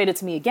illustrated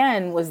to me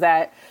again was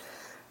that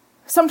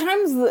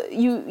sometimes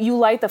you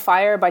light the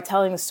fire by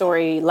telling the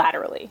story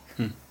laterally.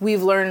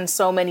 We've learned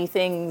so many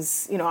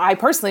things. I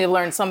personally have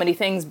learned so many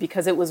things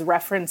because it was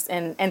referenced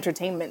in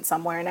entertainment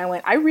somewhere. And I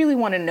went, I really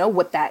want to know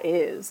what that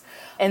is.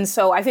 And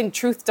so I think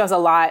Truth does a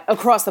lot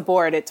across the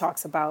board. It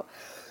talks about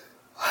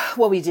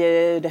what we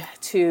did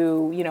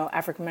to,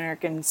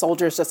 African-American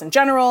soldiers just in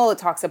general. It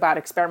talks about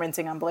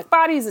experimenting on Black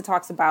bodies. It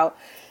talks about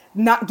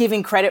not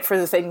giving credit for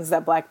the things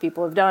that Black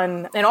people have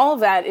done. And all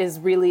of that is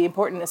really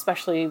important,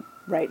 especially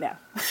right now.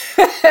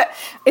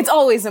 It's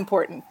always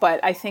important,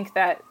 but I think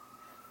that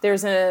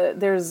there's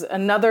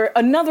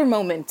another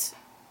moment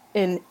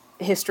in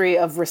history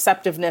of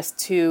receptiveness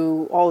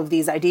to all of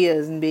these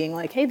ideas and being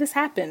like, hey, this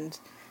happened.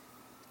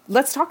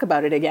 Let's talk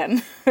about it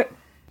again.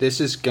 This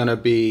is going to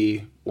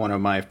be one of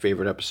my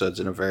favorite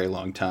episodes in a very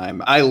long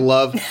time. I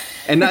love,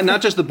 and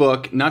not just the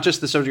book, not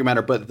just the subject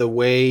matter, but the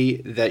way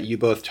that you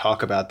both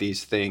talk about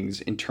these things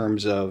in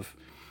terms of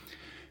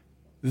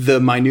the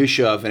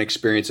minutia of an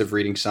experience of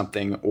reading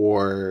something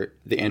or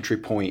the entry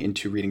point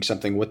into reading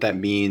something, what that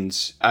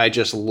means. I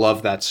just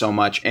love that so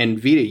much. And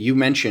Vita, you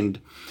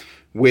mentioned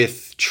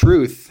with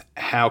Truth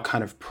how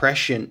kind of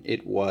prescient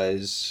it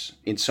was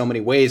in so many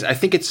ways. I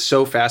think it's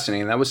so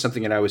fascinating. That was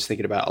something that I was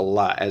thinking about a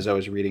lot as I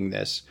was reading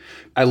this.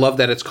 I love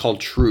that it's called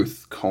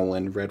Truth,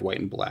 Red, White,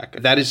 and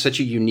Black. That is such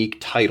a unique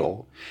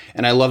title.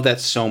 And I love that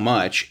so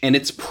much. And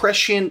it's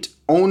prescient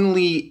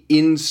only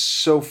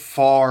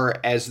insofar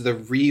as the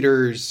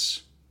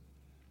reader's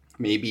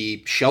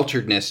maybe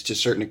shelteredness to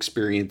certain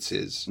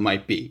experiences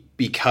might be.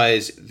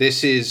 Because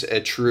this is a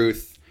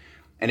truth,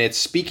 and it's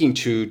speaking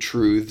to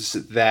truths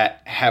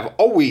that have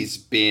always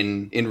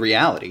been in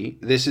reality.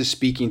 This is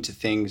speaking to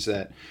things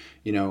that,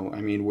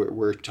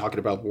 we're talking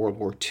about World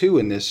War II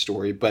in this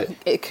story, but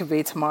it could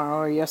be tomorrow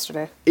or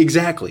yesterday.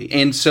 Exactly.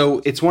 And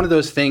so it's one of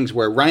those things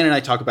where Ryan and I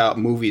talk about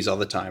movies all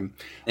the time.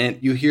 And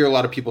you hear a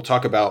lot of people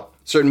talk about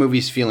certain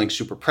movies feeling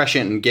super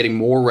prescient and getting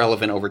more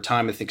relevant over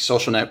time. I think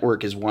Social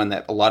Network is one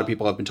that a lot of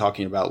people have been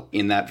talking about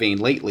in that vein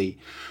lately.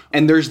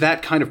 And there's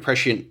that kind of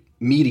prescient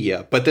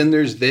media, but then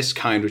there's this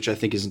kind, which I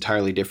think is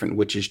entirely different,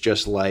 which is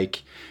just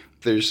like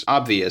there's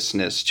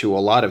obviousness to a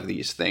lot of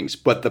these things,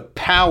 but the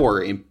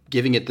power in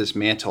giving it this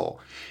mantle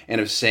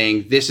and of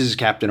saying this is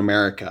Captain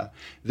America,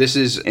 this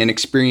is an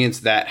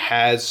experience that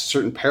has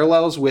certain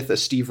parallels with a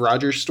Steve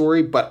Rogers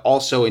story, but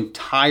also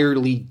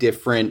entirely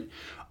different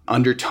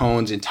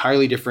undertones,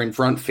 entirely different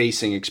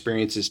front-facing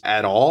experiences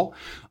at all.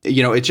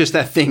 It's just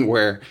that thing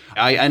where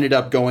I ended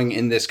up going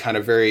in this kind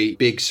of very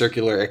big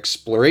circular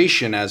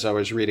exploration as I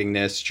was reading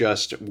this,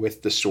 just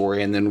with the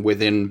story and then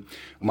within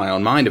my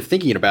own mind of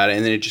thinking about it.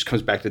 And then it just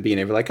comes back to being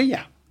able like, oh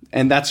yeah.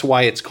 And that's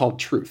why it's called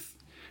Truth.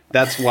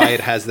 That's why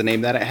it has the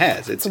name that it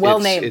has. It's well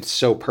named. It's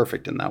so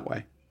perfect in that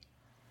way.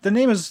 The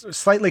name is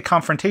slightly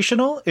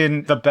confrontational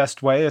in the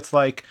best way. It's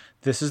like,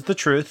 this is the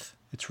truth.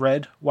 It's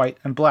red, white,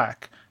 and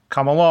black.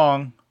 Come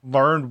along.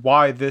 Learn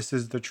why this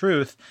is the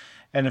truth.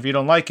 And if you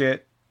don't like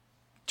it,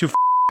 too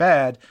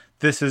bad,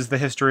 this is the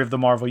history of the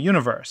Marvel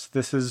Universe.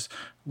 This is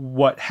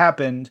what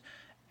happened,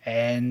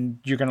 and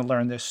you're going to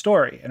learn this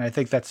story. And I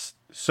think that's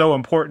so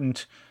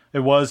important. It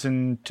was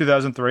in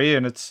 2003,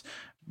 and it's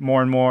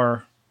more and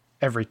more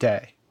every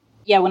day.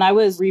 Yeah, when I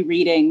was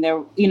rereading,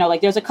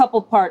 there's a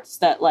couple parts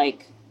that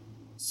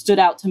stood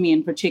out to me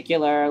in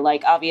particular.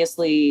 Like,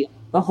 obviously,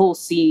 the whole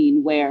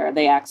scene where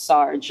they asked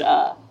Sarge,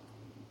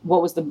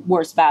 what was the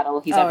worst battle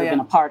he's ever been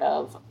a part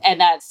of.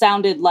 And that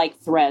sounded like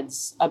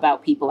threads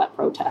about people at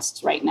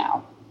protests right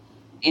now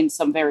in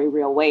some very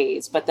real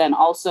ways. But then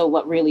also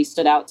what really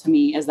stood out to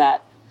me is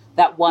that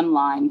one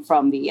line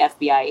from the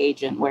FBI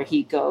agent where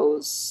he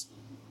goes,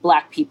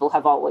 Black people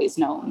have always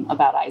known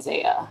about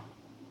Isaiah.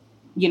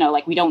 You know,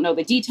 like, we don't know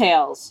the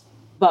details,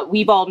 but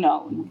we've all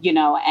known, you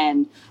know.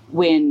 And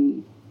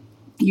when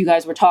you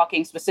guys were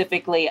talking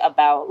specifically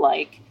about,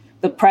 like,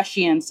 the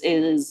prescience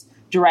is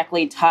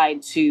directly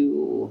tied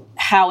to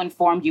how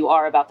informed you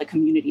are about the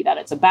community that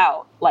it's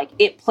about. Like,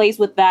 it plays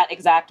with that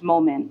exact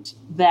moment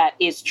that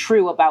is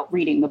true about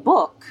reading the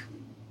book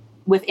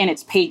within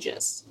its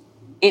pages.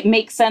 It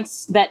makes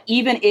sense that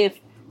even if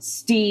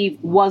Steve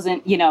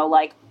wasn't, you know,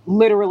 like,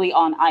 literally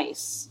on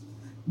ice,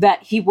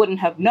 that he wouldn't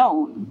have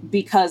known,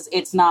 because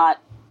it's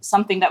not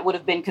something that would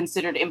have been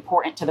considered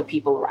important to the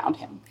people around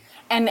him.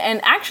 And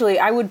actually,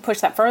 I would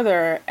push that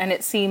further, and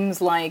it seems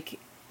like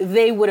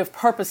they would have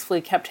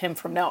purposefully kept him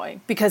from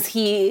knowing, because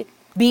he,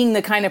 being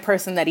the kind of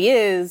person that he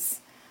is,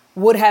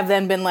 would have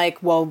then been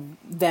like, well,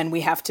 then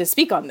we have to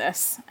speak on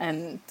this.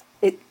 And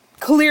it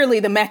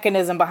clearly, the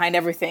mechanism behind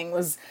everything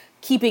was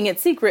keeping it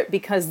secret,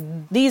 because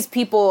these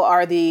people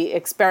are the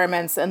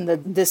experiments and the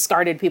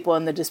discarded people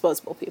and the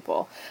disposable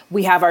people.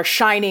 We have our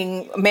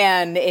shining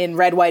man in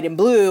red, white, and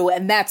blue,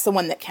 and that's the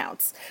one that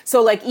counts.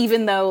 So, like,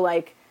 even though,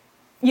 like,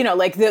 you know,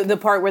 like the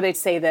part where they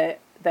say that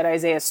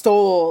Isaiah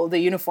stole the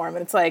uniform,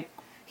 and it's like,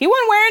 he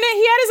wasn't wearing it,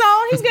 he had his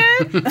own, he's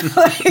good.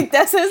 Like,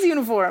 that's his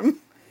uniform.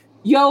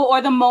 Yo,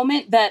 or the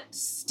moment that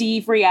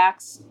Steve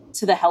reacts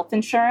to the health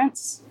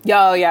insurance.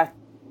 Yo, yeah.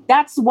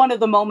 That's one of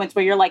the moments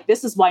where you're like,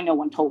 this is why no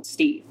one told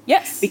Steve.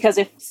 Yes. Because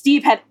if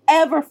Steve had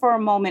ever for a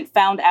moment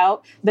found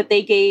out that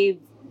they gave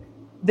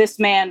this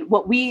man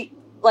what we,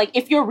 like,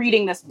 if you're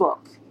reading this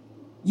book,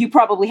 you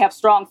probably have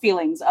strong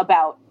feelings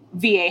about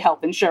VA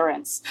health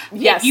insurance.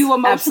 Yes, if you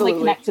emotionally absolutely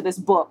connect to this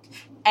book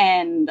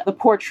and the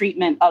poor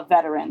treatment of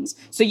veterans.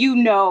 So you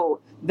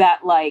know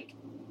that, like,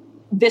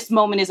 this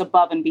moment is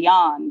above and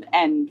beyond.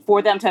 And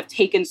for them to have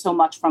taken so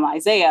much from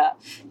Isaiah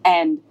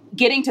and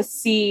getting to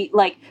see,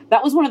 like,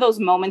 that was one of those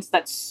moments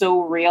that's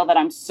so real that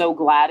I'm so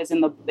glad is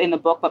in the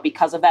book, but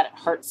because of that, it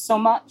hurts so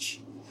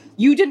much.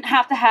 You didn't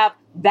have to have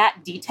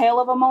that detail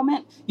of a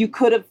moment. You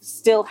could have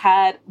still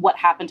had what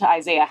happened to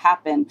Isaiah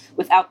happen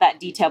without that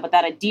detail, but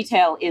that a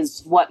detail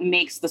is what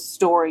makes the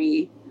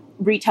story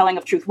retelling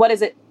of truth. What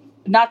is it?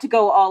 Not to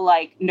go all,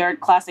 like,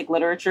 nerd classic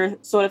literature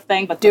sort of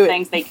thing, but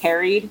things they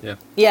carried.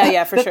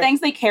 Yeah, for sure. The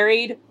things they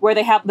carried, where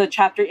they have the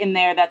chapter in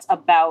there that's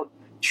about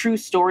true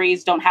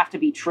stories don't have to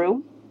be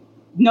true.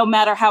 No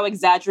matter how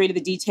exaggerated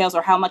the details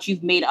or how much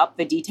you've made up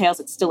the details,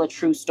 it's still a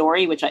true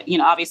story, which, you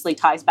know, obviously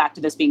ties back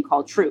to this being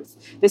called truth.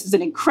 This is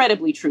an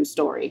incredibly true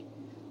story.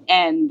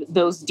 And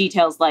those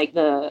details, like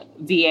the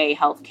VA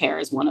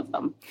healthcare, is one of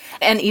them.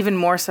 And even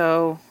more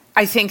so,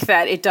 I think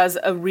that it does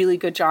a really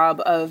good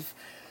job of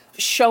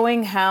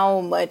showing how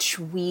much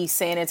we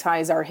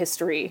sanitize our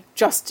history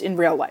just in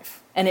real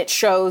life. And it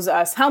shows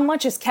us how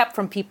much is kept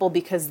from people,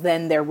 because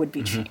then there would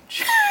be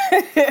change.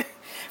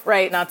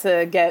 Right, not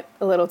to get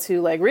a little too,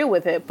 like, real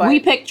with it, but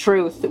we picked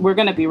truth. We're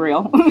going to be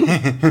real.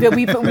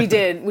 we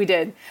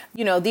did.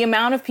 You know, the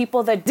amount of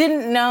people that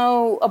didn't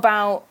know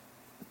about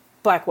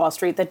Black Wall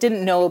Street, that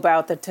didn't know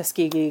about the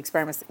Tuskegee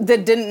experiments,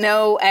 that didn't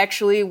know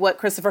actually what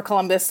Christopher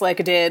Columbus,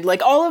 like, did,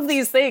 like, all of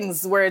these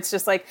things where it's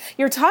just like,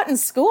 you're taught in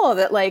school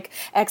that, like,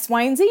 X,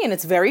 Y, and Z, and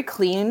it's very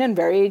clean and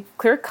very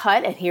clear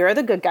cut, and here are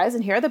the good guys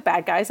and here are the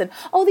bad guys, and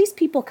all these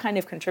people kind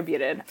of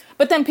contributed.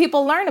 But then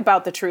people learn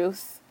about the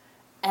truth,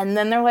 and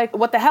then they're like,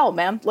 what the hell,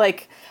 man?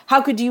 Like,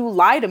 how could you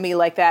lie to me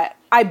like that?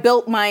 I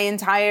built my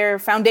entire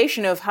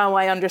foundation of how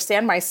I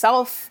understand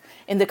myself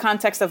in the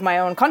context of my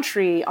own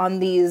country on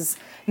these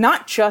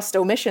not just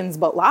omissions,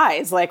 but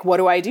lies. Like, what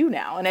do I do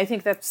now? And I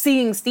think that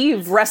seeing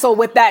Steve wrestle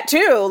with that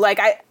too,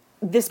 like,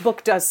 this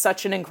book does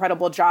such an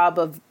incredible job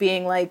of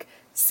being like,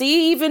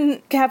 see,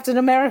 even Captain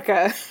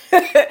America,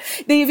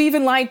 they've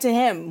even lied to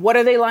him. What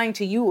are they lying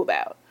to you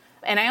about?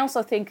 And I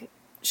also think,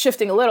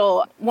 shifting a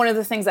little, one of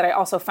the things that I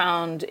also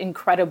found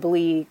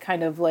incredibly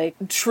kind of, like,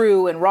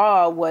 true and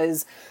raw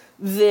was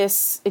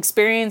this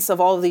experience of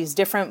all of these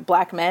different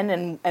Black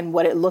men and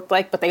what it looked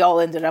like, but they all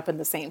ended up in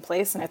the same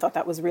place. And I thought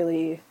that was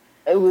really,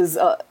 it was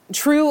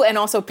true and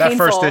also painful.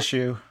 That first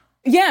issue.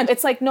 Yeah,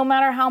 it's like, no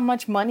matter how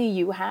much money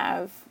you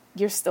have,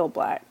 you're still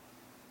Black.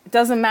 It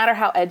doesn't matter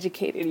how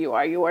educated you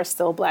are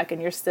still Black,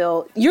 and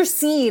you're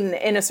seen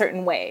in a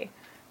certain way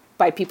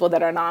by people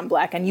that are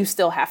non-Black, and you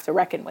still have to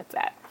reckon with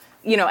that.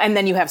 You know, and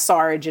then you have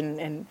Sarge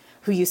and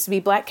who used to be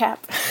Black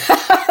Cap,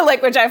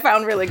 like, which I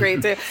found really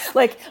great too.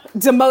 Like,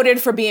 demoted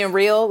for being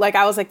real. Like,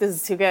 I was like, this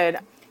is too good.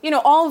 You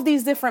know, all of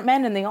these different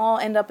men, and they all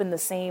end up in the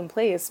same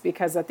place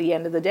because at the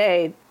end of the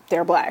day,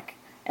 they're Black.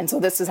 And so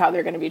this is how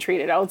they're going to be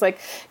treated. I was like,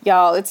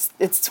 y'all, it's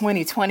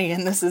 2020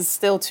 and this is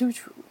still too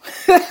true.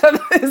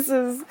 This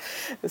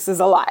is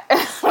a lot.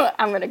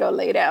 I'm going to go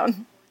lay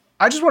down.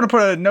 I just want to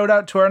put a note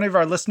out to any of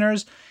our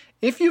listeners.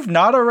 If you've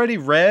not already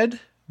read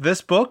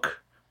this book,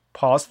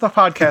 pause the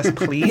podcast.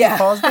 Please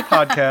pause the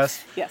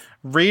podcast. Yes.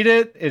 Read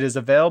it. It is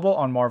available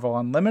on Marvel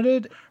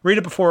Unlimited. Read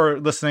it before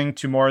listening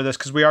to more of this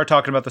because we are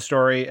talking about the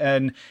story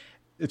and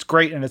it's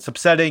great and it's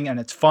upsetting and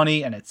it's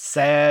funny and it's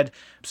sad.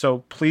 So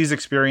please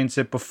experience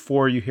it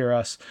before you hear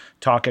us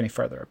talk any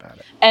further about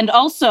it. And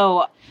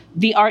also,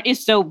 the art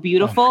is so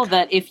beautiful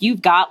that if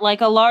you've got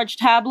like a large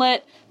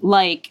tablet,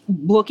 like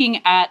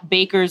looking at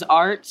Baker's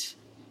art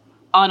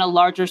on a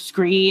larger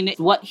screen,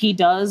 what he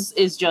does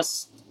is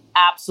just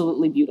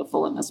absolutely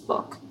beautiful in this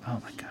book.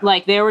 Oh my God.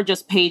 Like there were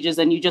just pages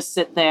and you just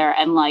sit there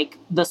and like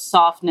the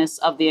softness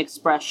of the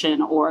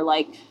expression or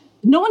like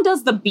no one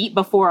does the beat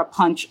before a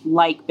punch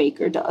like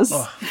Baker does.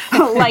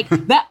 Like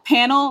that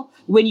panel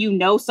when you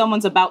know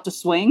someone's about to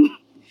swing.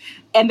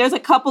 And there's a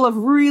couple of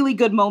really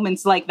good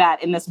moments like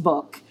that in this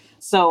book.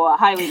 So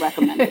highly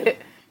recommended.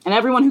 And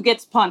everyone who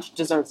gets punched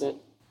deserves it.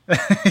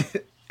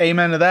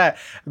 Amen to that.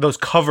 Those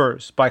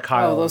covers by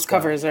Kyle. Oh, those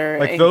covers are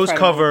like incredible. those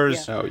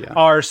covers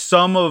are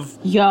some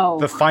of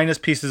the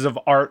finest pieces of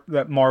art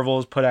that Marvel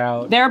has put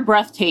out. They're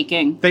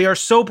breathtaking. They are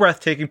so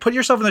breathtaking. Put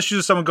yourself in the shoes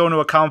of someone going to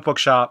a comic book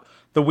shop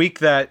the week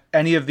that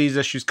any of these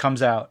issues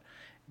comes out.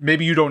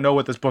 Maybe you don't know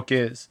what this book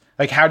is.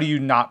 Like, how do you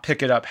not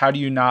pick it up? How do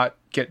you not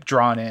get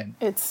drawn in?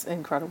 It's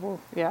incredible.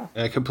 Yeah.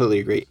 I completely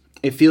agree.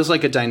 It feels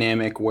like a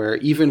dynamic where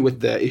even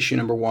with the issue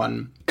number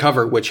 1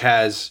 cover, which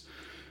has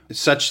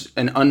such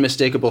an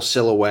unmistakable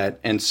silhouette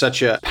and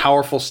such a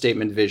powerful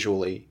statement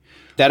visually,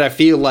 that I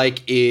feel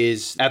like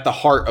is at the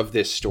heart of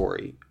this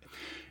story.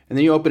 And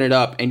then you open it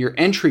up and your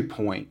entry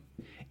point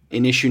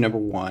in issue number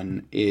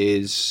 1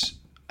 is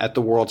at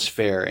the World's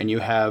Fair, and you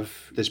have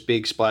this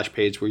big splash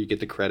page where you get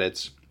the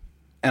credits.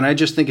 And I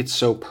just think it's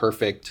so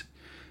perfect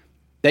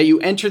that you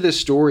enter this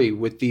story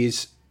with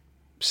these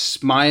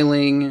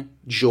smiling,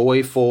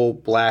 joyful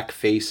black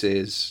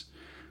faces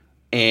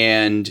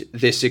and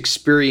this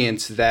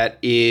experience that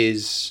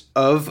is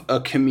of a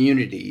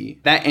community.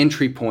 That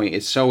entry point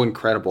is so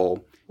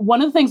incredible.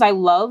 One of the things I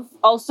love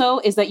also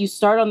is that you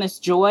start on this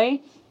joy,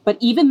 but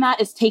even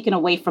that is taken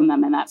away from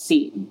them in that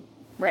scene.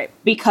 Right.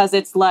 Because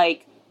it's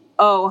like,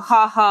 oh,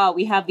 haha,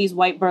 we have these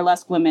white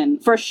burlesque women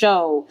for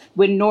show,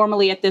 when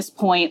normally at this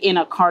point in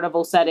a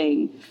carnival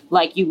setting,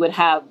 like you would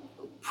have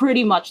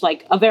pretty much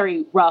like a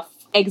very rough,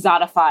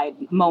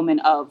 exotified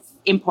moment of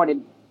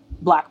imported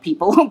Black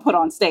people put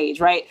on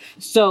stage, right?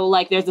 So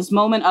like there's this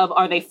moment of,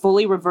 are they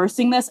fully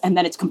reversing this? And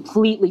then it's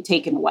completely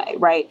taken away,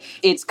 right?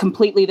 It's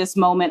completely this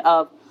moment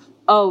of,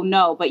 oh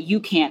no, but you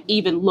can't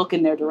even look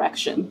in their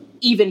direction,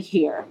 even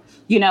here,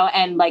 you know?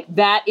 And like,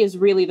 that is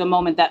really the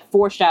moment that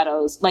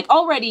foreshadows, like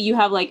already you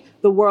have like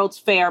the World's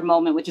Fair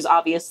moment, which is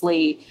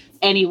obviously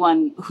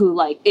anyone who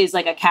like is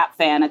like a Cap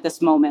fan at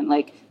this moment,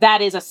 like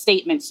that is a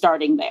statement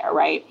starting there,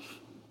 right?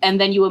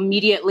 And then you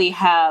immediately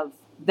have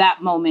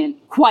that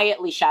moment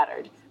quietly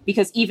shattered,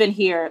 because even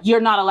here,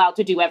 you're not allowed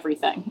to do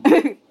everything.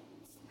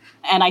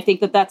 And I think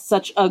that that's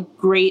such a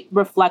great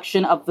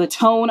reflection of the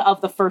tone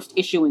of the first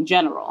issue in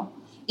general.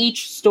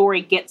 Each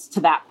story gets to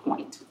that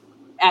point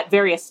at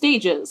various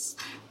stages,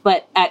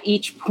 but at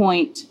each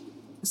point,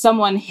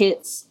 someone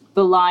hits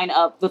the line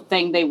of the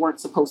thing they weren't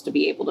supposed to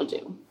be able to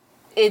do.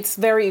 It's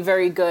very,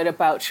 very good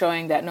about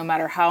showing that no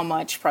matter how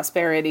much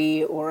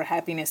prosperity or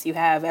happiness you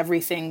have,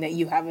 everything that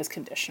you have is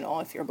conditional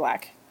if you're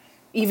Black.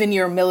 Even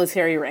your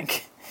military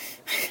rank.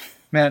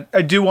 Man,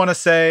 I do want to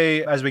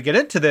say, as we get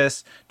into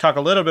this, talk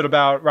a little bit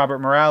about Robert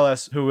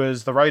Morales, who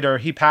is the writer.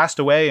 He passed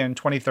away in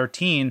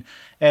 2013,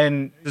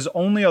 and his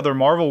only other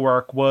Marvel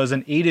work was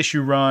an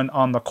 8-issue run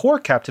on the core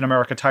Captain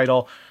America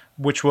title,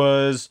 which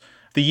was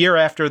the year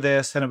after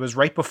this, and it was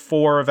right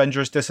before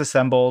Avengers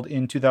Disassembled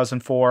in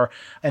 2004.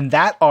 And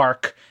that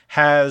arc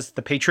has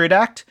the Patriot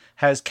Act,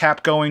 has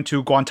Cap going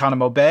to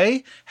Guantanamo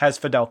Bay, has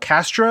Fidel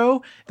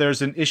Castro.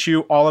 There's an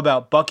issue all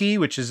about Bucky,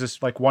 which is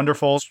this like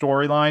wonderful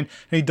storyline. And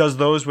he does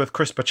those with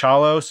Chris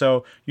Bachalo,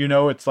 so you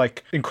know it's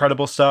like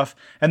incredible stuff.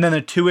 And then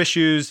the 2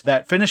 issues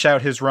that finish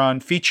out his run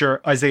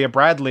feature Isaiah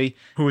Bradley,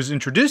 who was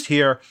introduced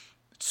here.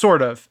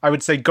 Sort of. I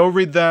would say go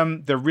read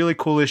them. They're really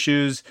cool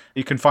issues.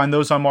 You can find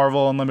those on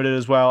Marvel Unlimited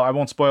as well. I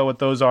won't spoil what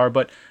those are,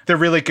 but they're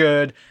really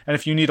good. And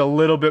if you need a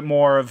little bit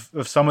more of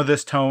some of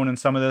this tone and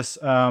some of this,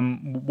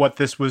 what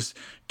this was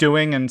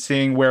doing and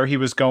seeing where he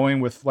was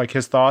going with like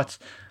his thoughts,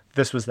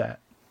 this was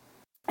that.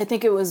 I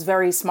think it was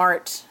very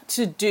smart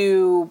to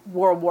do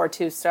World War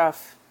II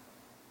stuff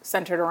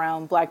centered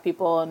around Black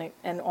people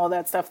and all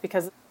that stuff,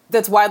 because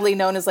that's widely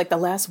known as like the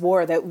last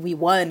war that we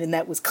won and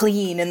that was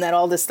clean and that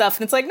all this stuff.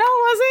 And it's like, no,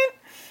 was it?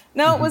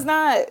 No, it was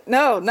not.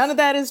 No, none of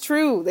that is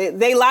true.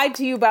 They lied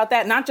to you about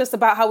that, not just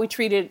about how we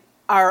treated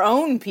our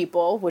own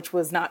people, which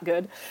was not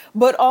good,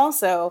 but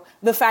also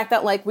the fact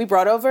that like we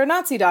brought over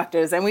Nazi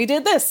doctors and we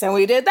did this and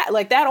we did that.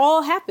 Like that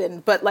all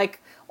happened. But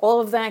like all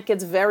of that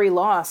gets very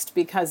lost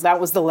because that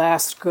was the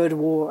last good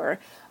war.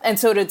 And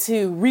so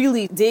to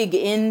really dig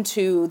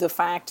into the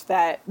fact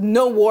that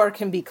no war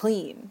can be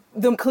clean,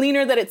 the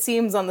cleaner that it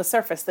seems on the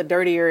surface, the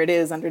dirtier it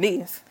is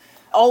underneath,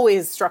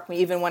 always struck me,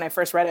 even when I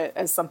first read it,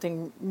 as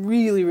something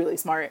really, really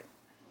smart.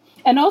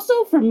 And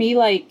also for me,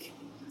 like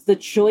the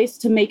choice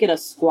to make it a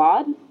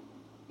squad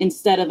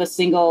instead of a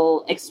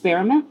single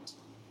experiment,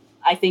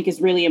 I think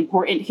is really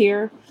important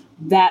here.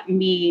 That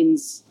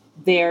means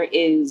there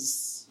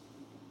is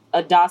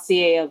a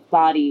dossier of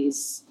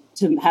bodies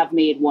to have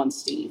made one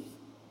Steve.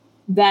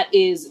 That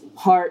is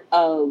part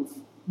of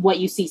what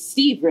you see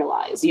Steve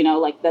realize, you know,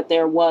 like that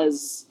there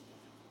was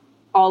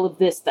all of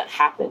this that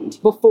happened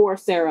before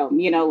Serum,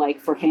 you know, like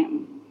for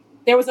him.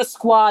 There was a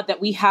squad that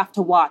we have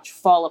to watch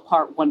fall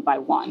apart one by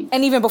one.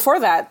 And even before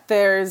that,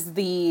 there's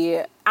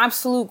the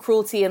absolute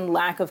cruelty and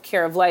lack of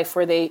care of life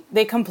where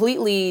they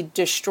completely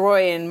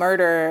destroy and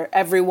murder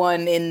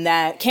everyone in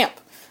that camp.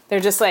 They're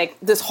just like,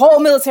 this whole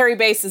military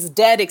base is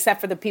dead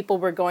except for the people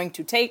we're going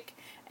to take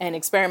and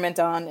experiment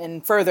on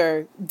and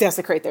further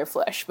desecrate their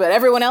flesh. But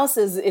everyone else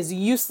is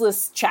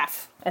useless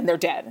chaff and they're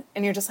dead.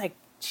 And you're just like,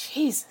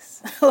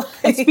 Jesus.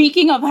 And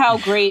speaking of how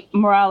great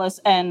Morales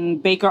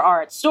and Baker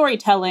are at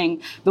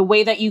storytelling, the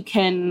way that you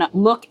can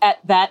look at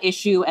that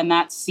issue and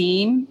that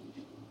scene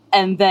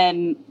and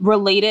then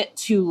relate it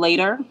to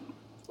later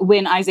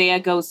when Isaiah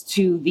goes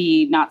to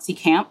the Nazi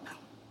camp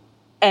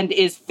and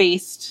is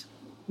faced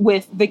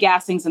with the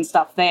gassings and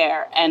stuff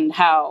there, and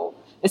how,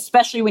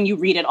 especially when you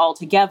read it all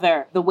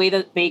together, the way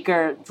that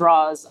Baker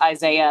draws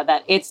Isaiah,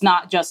 that it's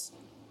not just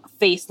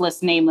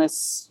faceless,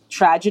 nameless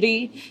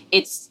tragedy.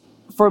 It's,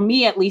 for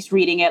me, at least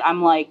reading it,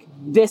 I'm like,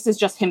 this is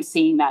just him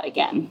seeing that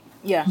again.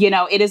 Yeah. You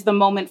know, it is the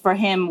moment for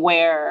him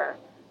where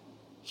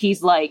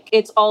he's like,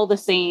 it's all the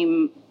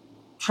same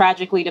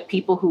tragically to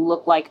people who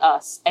look like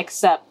us,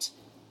 except,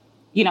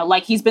 you know,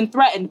 like he's been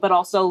threatened, but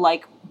also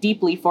like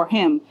deeply for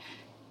him,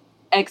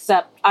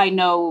 except I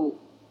know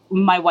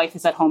my wife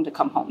is at home to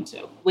come home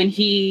to. When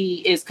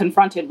he is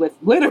confronted with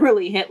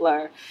literally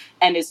Hitler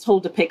and is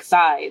told to pick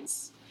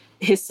sides,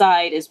 his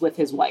side is with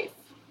his wife.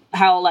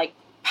 How like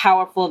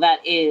powerful that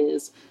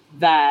is,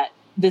 that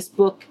this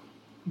book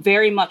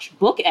very much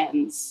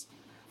bookends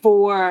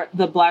for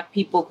the Black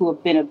people who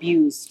have been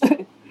abused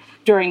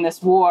during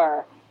this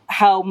war,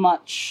 how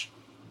much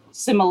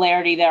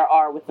similarity there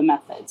are with the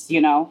methods, you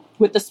know,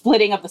 with the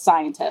splitting of the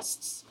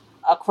scientists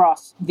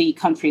across the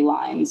country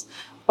lines.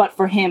 But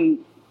for him,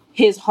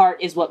 his heart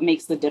is what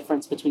makes the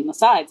difference between the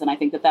sides. And I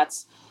think that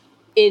that's,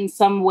 in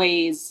some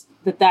ways,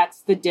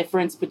 that's the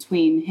difference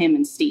between him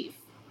and Steve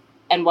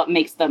and what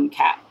makes them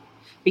Cap.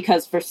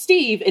 Because for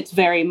Steve, it's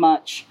very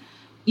much,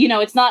 you know,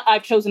 it's not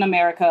I've chosen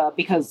America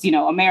because, you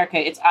know, America,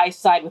 it's I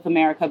side with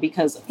America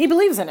because... He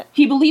believes in it.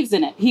 He believes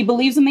in it. He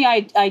believes in the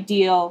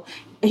ideal.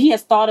 He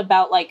has thought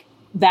about, like,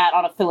 that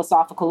on a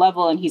philosophical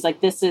level, and he's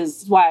like, this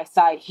is why I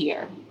side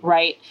here,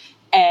 right?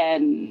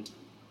 And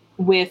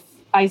with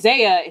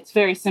Isaiah, it's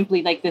very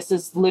simply like, this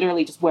is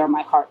literally just where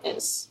my heart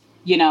is,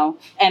 you know?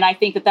 And I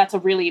think that that's a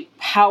really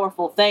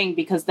powerful thing,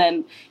 because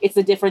then it's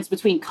the difference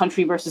between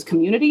country versus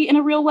community in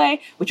a real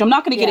way, which I'm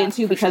not going to get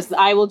into because sure.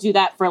 I will do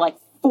that for like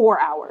 4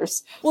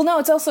 hours. Well, no,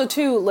 it's also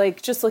too,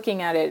 like, just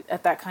looking at it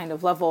at that kind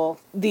of level,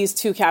 these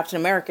two Captain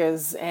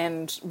Americas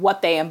and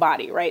what they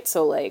embody, right?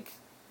 So like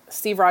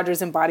Steve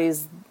Rogers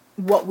embodies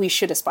what we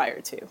should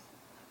aspire to.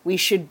 We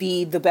should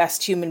be the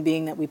best human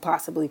being that we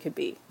possibly could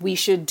be. We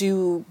should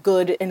do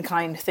good and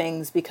kind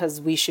things because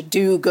we should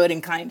do good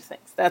and kind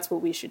things. That's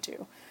what we should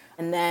do.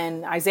 And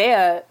then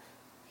Isaiah,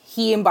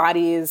 he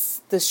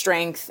embodies the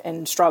strength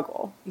and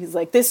struggle. He's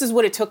like, this is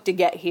what it took to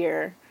get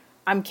here.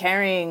 I'm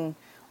carrying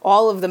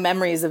all of the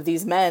memories of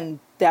these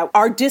men that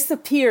are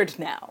disappeared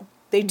now.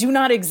 They do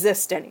not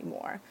exist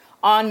anymore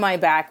on my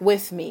back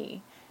with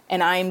me.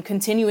 And I'm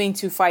continuing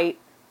to fight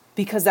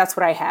because that's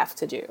what I have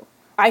to do.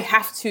 I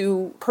have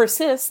to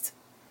persist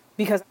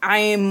because I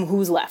am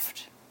who's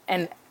left.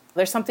 And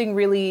there's something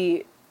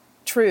really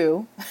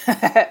true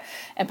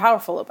and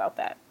powerful about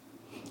that.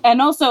 And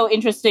also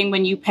interesting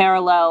when you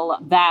parallel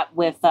that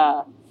with,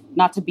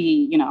 not to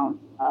be, you know,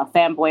 a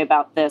fanboy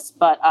about this,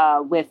 but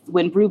with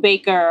when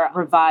Brubaker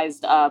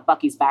revised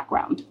Bucky's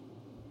background.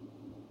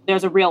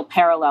 There's a real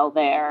parallel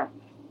there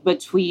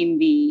between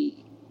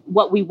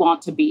what we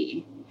want to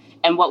be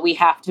and what we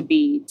have to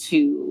be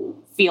to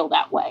feel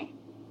that way.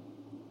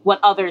 What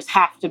others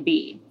have to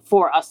be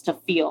for us to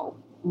feel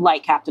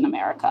like Captain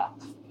America.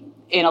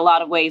 In a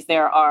lot of ways,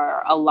 there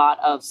are a lot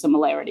of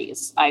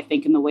similarities, I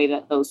think, in the way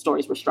that those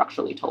stories were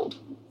structurally told.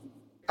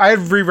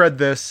 I've reread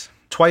this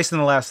twice in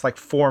the last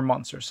 4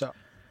 months or so.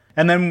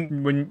 And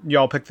then when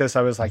y'all picked this,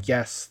 I was like,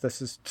 yes,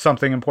 this is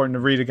something important to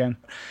read again.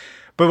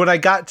 But when I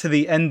got to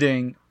the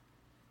ending,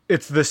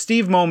 it's the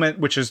Steve moment,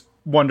 which is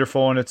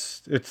wonderful. And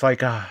it's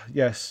like,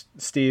 yes,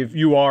 Steve,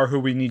 you are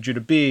who we need you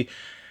to be.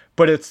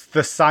 But it's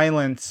the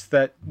silence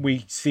that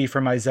we see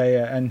from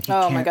Isaiah, and he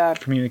can't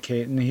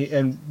communicate,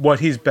 and what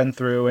he's been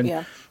through,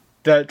 and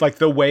that, like,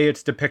 the way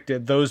it's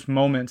depicted, those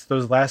moments,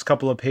 those last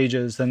couple of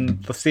pages,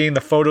 and seeing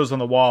the photos on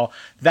the wall,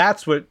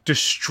 that's what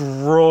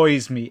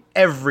destroys me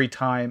every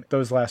time,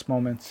 those last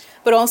moments.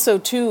 But also,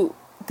 too,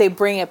 they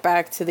bring it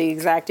back to the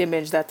exact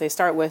image that they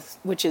start with,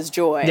 which is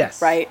joy,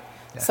 right?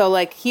 Yeah. So,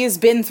 like, he has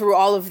been through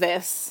all of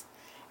this,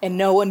 and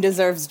no one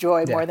deserves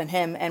joy more than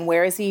him, and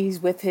where is he? He's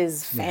with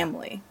his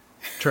family. Yeah.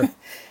 True.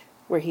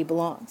 Where he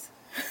belongs.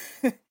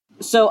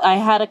 So I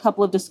had a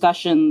couple of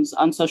discussions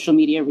on social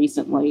media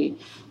recently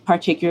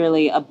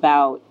particularly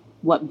about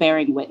what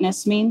bearing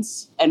witness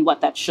means and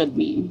what that should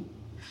mean.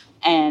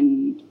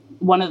 And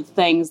one of the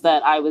things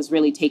that I was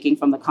really taking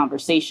from the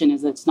conversation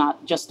is it's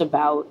not just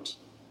about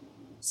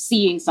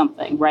seeing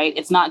something, right?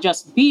 It's not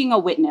just being a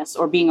witness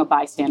or being a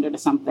bystander to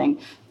something,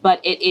 but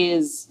it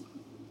is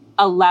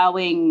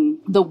allowing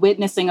the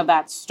witnessing of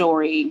that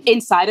story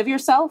inside of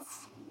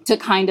yourself to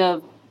kind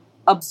of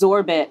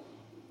absorb it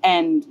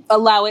and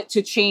allow it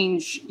to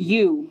change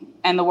you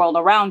and the world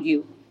around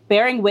you.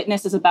 Bearing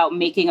witness is about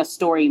making a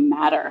story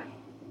matter.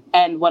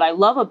 And what I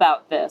love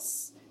about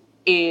this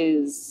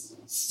is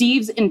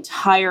Steve's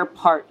entire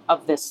part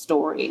of this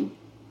story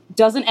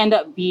doesn't end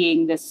up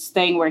being this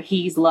thing where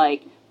he's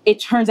like, it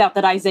turns out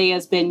that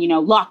Isaiah's been,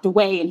 locked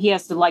away and he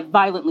has to like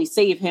violently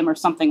save him or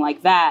something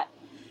like that.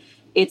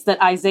 It's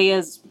that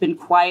Isaiah's been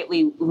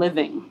quietly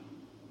living.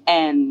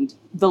 And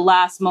the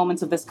last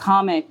moments of this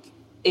comic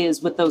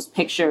is with those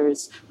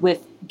pictures,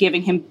 with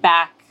giving him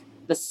back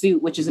the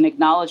suit, which is an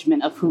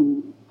acknowledgement of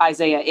who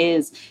Isaiah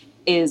is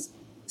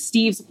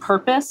Steve's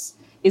purpose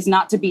is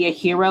not to be a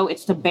hero,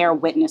 it's to bear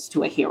witness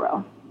to a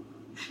hero.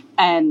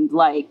 And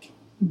like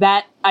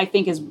that, I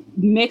think, is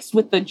mixed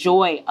with the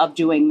joy of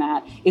doing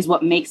that is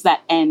what makes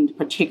that end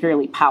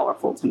particularly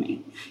powerful to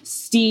me.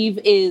 Steve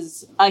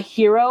is a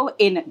hero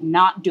in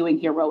not doing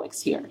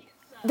heroics here.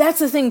 That's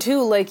the thing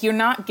too, like you're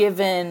not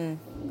given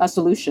a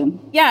solution.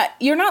 Yeah,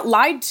 you're not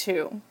lied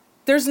to.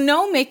 There's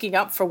no making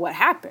up for what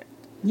happened.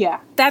 Yeah.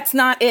 That's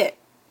not it.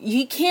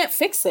 He can't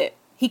fix it.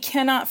 He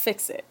cannot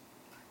fix it.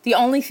 The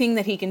only thing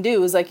that he can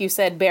do is, like you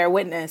said, bear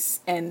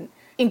witness and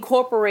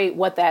incorporate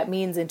what that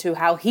means into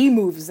how he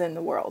moves in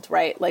the world,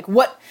 right? Like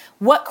what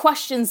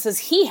questions does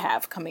he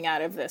have coming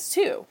out of this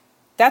too?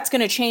 That's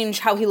going to change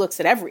how he looks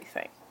at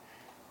everything,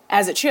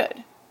 as it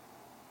should.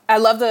 I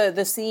love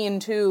the scene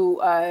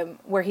too,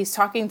 where he's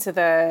talking to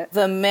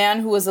the man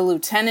who was a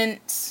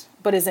lieutenant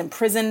but is in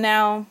prison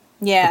now.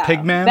 Yeah. The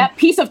pig man? That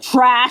piece of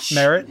trash.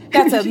 Merritt?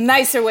 That's a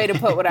nicer way to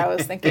put what I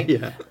was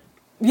thinking.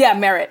 Yeah,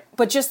 Merritt.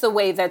 But just the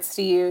way that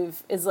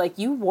Steve is like,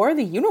 you wore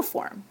the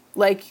uniform.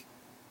 Like,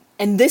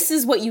 and this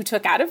is what you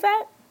took out of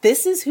that?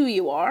 This is who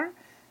you are?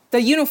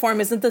 The uniform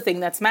isn't the thing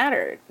that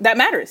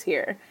matters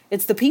here.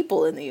 It's the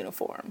people in the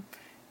uniform.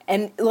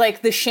 And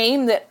like the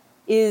shame that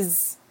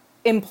is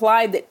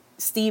implied that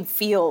Steve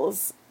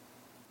feels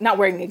not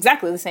wearing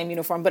exactly the same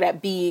uniform, but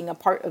at being a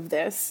part of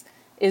this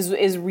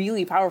is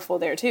really powerful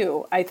there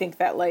too. I think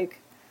that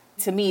like,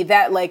 to me,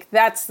 that like,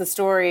 that's the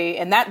story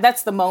and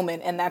that's the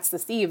moment and that's the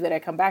Steve that I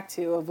come back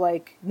to of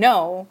like,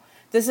 no,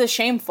 this is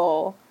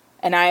shameful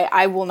and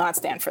I will not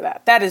stand for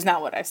that. That is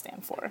not what I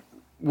stand for.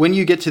 When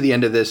you get to the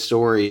end of this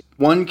story,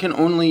 one can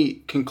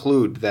only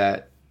conclude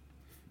that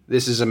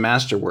this is a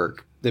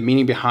masterwork. The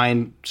meaning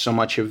behind so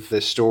much of the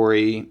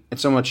story and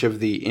so much of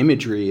the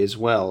imagery as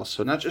well.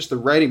 So not just the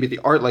writing, but the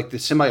art, like the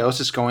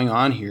symbiosis going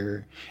on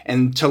here.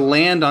 And to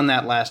land on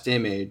that last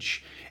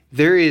image,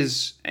 there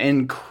is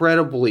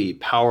incredibly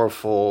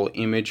powerful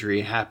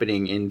imagery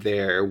happening in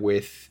there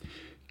with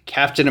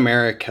Captain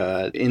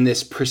America in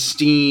this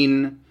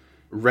pristine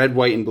red,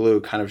 white, and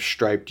blue kind of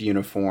striped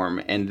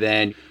uniform. And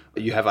then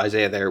you have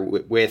Isaiah there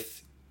with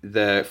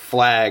the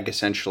flag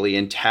essentially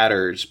in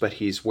tatters, but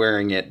he's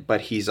wearing it, but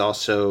he's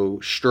also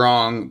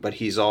strong, but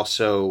he's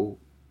also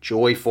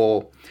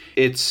joyful.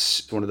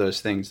 It's one of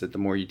those things that the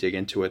more you dig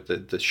into it,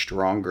 the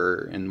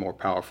stronger and more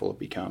powerful it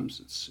becomes.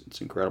 It's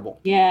incredible.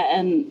 Yeah,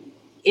 and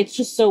it's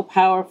just so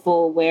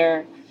powerful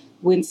where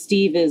when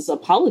Steve is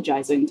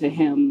apologizing to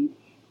him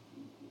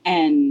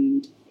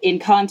and in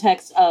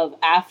context of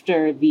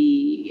after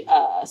the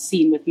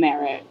scene with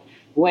Merritt,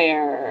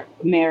 where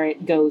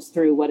Merritt goes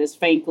through what is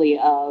frankly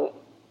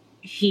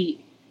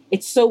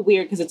it's so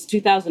weird because it's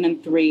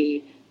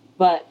 2003,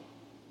 but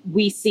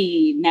we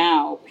see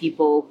now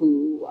people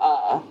who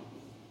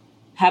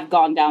have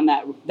gone down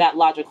that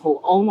logic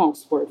hole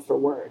almost word for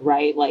word,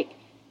 right? Like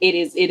it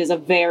is a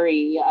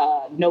very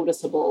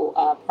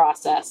noticeable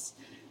process.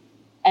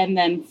 And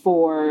then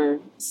for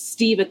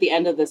Steve at the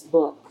end of this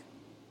book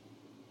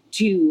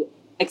to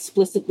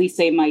explicitly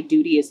say, my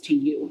duty is to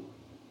you.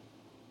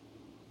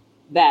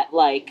 That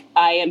like,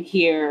 I am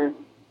here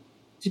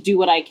to do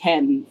what I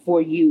can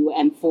for you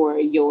and for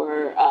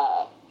your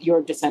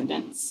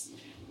descendants.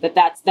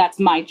 That's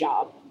my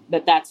job.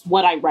 That's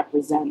what I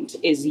represent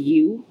is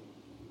you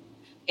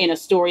in a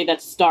story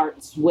that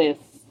starts with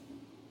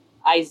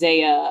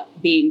Isaiah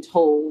being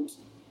told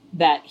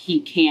that he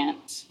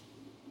can't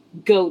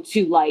go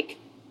to like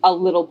a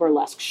little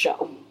burlesque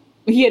show.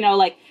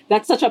 Like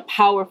that's such a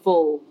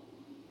powerful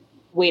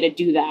way to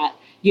do that,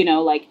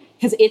 like,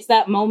 because it's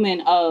that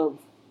moment of,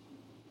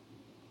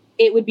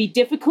 it would be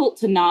difficult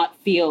to not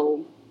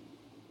feel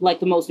like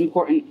the most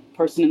important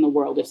person in the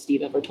world if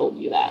Steve ever told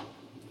you that.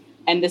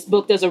 And this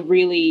book does a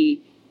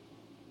really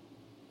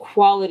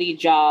quality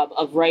job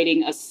of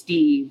writing a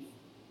Steve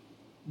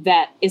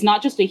that is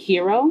not just a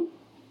hero,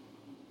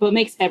 but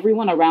makes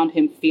everyone around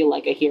him feel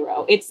like a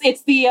hero. It's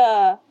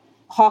the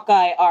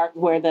Hawkeye arc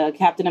where the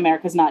Captain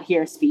America's not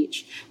here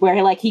speech,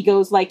 where like he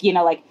goes like,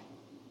 like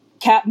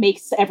Cap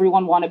makes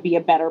everyone want to be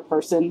a better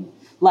person.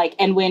 Like,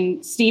 and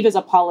when Steve is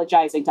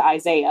apologizing to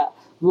Isaiah,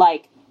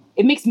 like,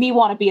 it makes me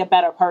want to be a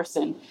better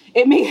person.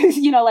 It makes,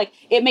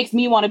 it makes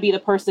me want to be the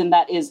person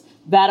that is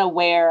that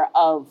aware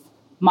of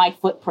my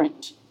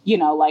footprint,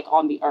 like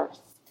on the earth.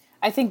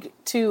 I think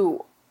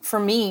too, for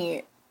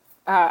me,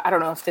 I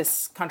don't know if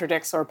this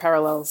contradicts or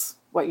parallels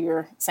what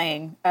you're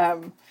saying.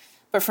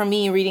 But for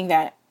me, reading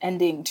that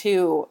ending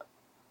too,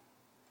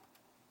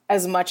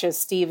 as much as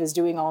Steve is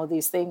doing all of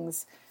these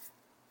things,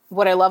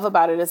 what I love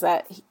about it is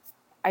that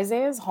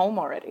Isaiah's home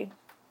already.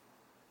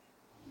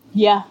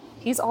 Yeah.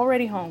 He's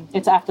already home.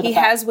 It's after the He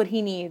fact. has what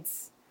he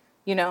needs,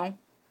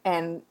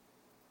 and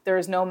there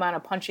is no amount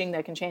of punching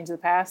that can change the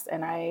past.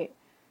 And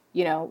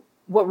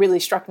what really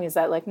struck me is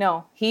that, like,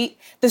 no,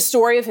 the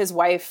story of his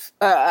wife,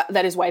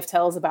 that his wife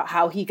tells about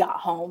how he got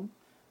home,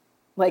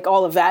 like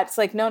all of that, it's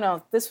like,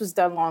 no, this was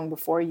done long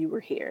before you were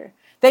here.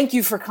 Thank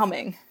you for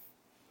coming.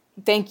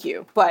 Thank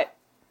you. But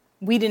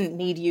we didn't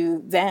need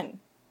you then.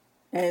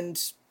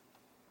 And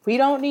we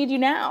don't need you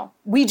now.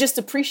 We just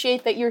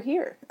appreciate that you're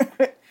here.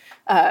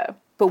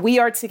 But we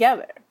are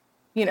together.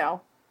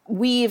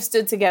 We've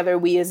stood together.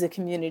 We as a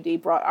community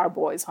brought our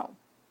boys home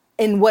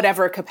in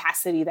whatever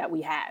capacity that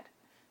we had,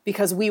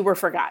 because we were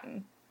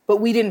forgotten, but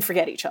we didn't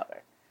forget each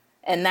other.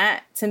 And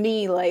that, to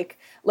me,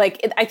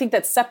 I think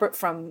that's separate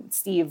from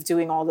Steve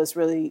doing all this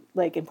really,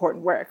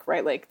 important work,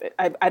 right? Like,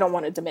 I don't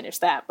want to diminish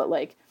that, but,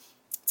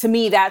 to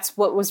me, that's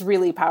what was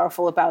really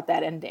powerful about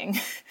that ending,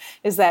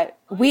 is that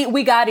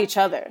we got each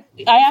other.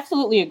 I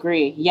absolutely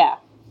agree. Yeah,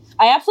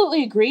 I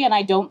absolutely agree. And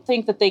I don't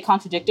think that they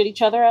contradicted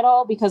each other at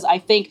all, because I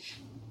think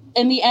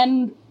in the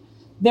end,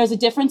 there's a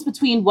difference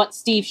between what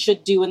Steve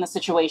should do in the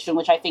situation,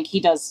 which I think he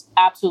does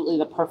absolutely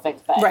the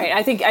perfect thing. Right.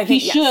 I think he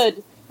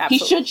should. Absolutely. He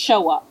should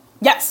show up.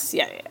 Yes.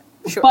 Yeah.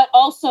 Sure. But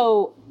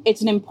also,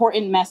 it's an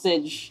important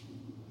message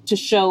to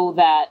show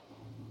that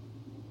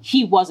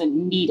he wasn't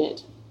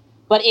needed.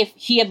 But if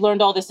he had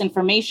learned all this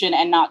information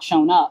and not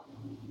shown up,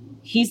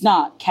 he's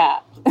not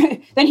Cap.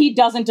 Then he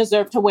doesn't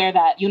deserve to wear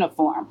that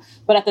uniform.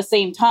 But at the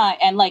same time,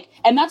 and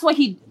that's why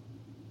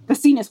the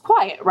scene is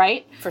quiet,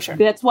 right? For sure.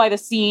 That's why the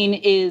scene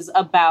is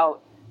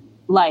about,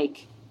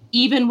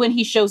 even when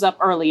he shows up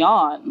early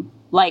on,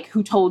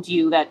 who told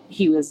you that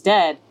he was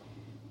dead,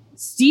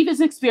 Steve is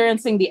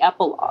experiencing the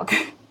epilogue.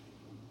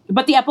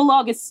 But the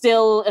epilogue is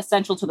still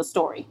essential to the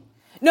story.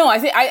 No, I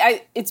think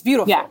it's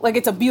beautiful. Yeah.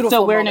 It's a beautiful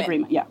So we're moment. in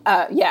agreement,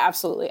 yeah. Yeah,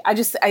 absolutely.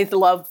 I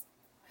love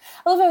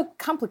how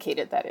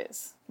complicated that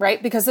is,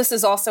 right? Because this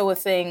is also a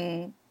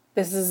thing,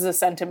 this is a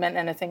sentiment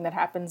and a thing that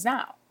happens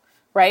now,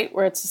 right?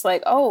 Where it's just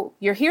like, oh,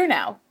 you're here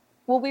now.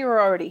 Well, we were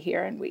already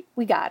here and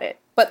we got it.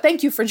 But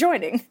thank you for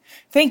joining.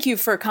 Thank you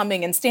for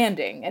coming and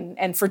standing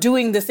and for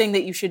doing the thing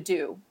that you should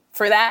do.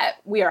 For that,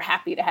 we are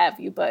happy to have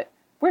you, but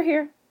we're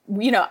here.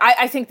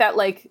 I think that,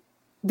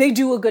 they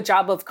do a good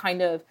job of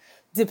kind of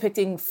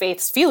depicting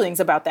Faith's feelings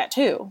about that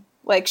too.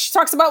 She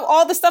talks about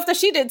all the stuff that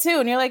she did too.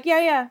 And you're like,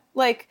 yeah.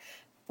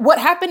 What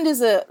happened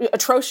is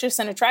atrocious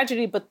and a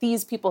tragedy, but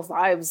these people's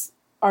lives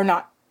are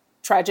not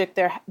tragic.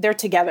 They're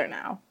together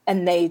now,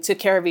 and they took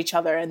care of each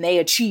other, and they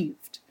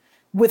achieved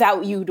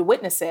without you to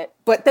witness it.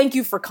 But thank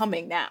you for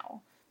coming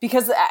now.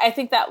 Because I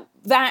think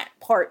that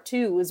part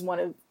too is one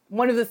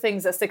of the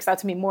things that sticks out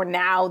to me more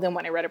now than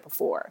when I read it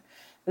before.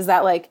 Is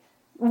that,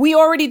 we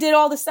already did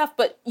all this stuff,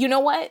 but you know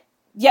what?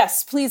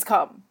 Yes, please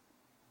come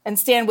and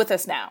stand with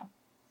us now.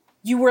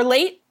 You were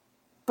late,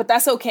 but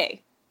that's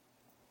okay.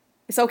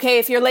 It's okay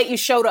if you're late, you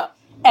showed up.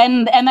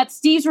 And that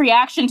Steve's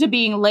reaction to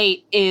being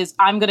late is,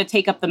 I'm going to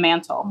take up the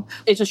mantle.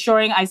 It's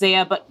assuring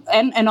Isaiah,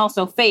 and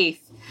also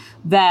Faith,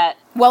 that...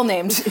 Well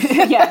named.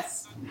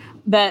 Yes.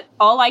 That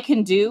all I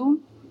can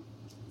do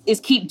is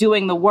keep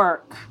doing the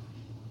work.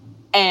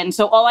 And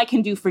so all I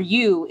can do for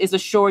you is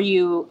assure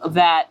you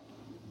that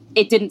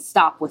it didn't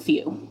stop with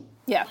you.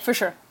 Yeah, for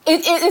sure.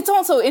 It's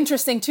also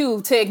interesting,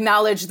 too, to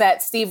acknowledge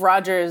that Steve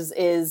Rogers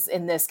is,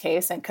 in this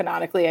case, and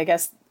canonically, I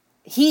guess,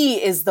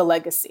 he is the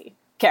legacy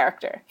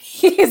character.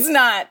 He is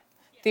not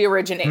the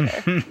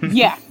originator.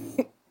 Yeah.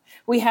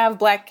 We have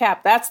Black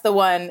Cap. That's the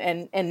one.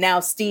 And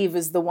now Steve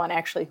is the one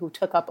actually who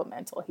took up a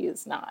mantle. He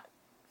is not,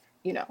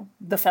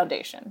 the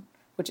foundation,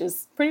 which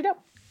is pretty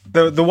dope.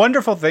 The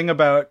wonderful thing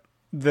about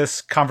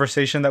this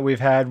conversation that we've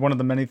had, one of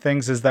the many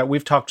things, is that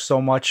we've talked so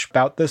much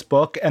about this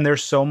book, and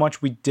there's so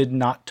much we did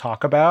not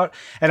talk about.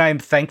 And I'm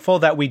thankful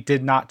that we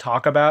did not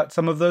talk about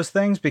some of those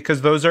things,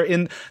 because those are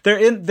they're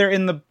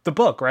in the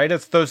book, right?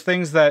 It's those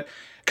things that,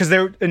 because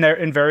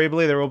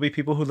invariably there will be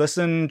people who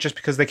listen just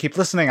because they keep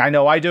listening. I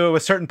know I do it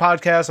with certain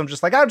podcasts. I'm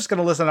just like, I'm just going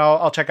to listen.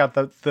 I'll check out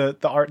the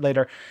art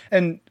later.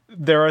 And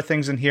there are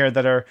things in here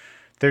that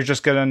they're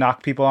just going to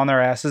knock people on their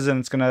asses, and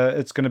it's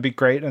going to be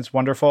great, and it's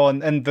wonderful.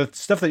 And the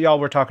stuff that y'all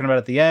were talking about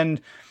at the end,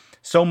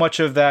 so much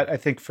of that, I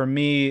think, for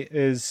me,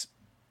 is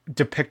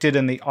depicted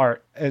in the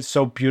art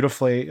so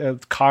beautifully.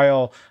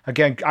 Kyle,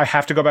 again, I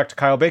have to go back to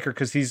Kyle Baker,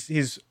 because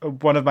he's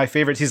one of my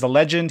favorites. He's a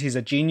legend. He's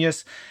a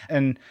genius.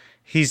 And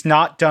he's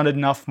not done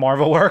enough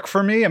Marvel work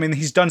for me. I mean,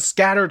 he's done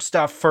scattered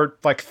stuff for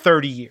like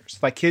 30 years.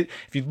 Like if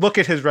you look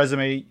at his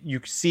resume, you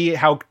see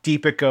how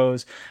deep it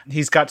goes.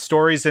 He's got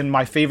stories in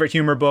my favorite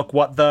humor book,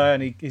 What the,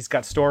 and he's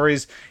got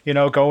stories,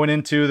 going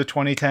into the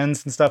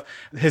 2010s and stuff.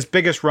 His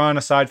biggest run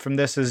aside from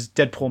this is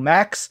Deadpool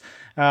Max,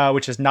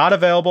 which is not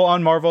available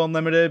on Marvel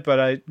Unlimited,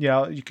 but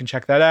you can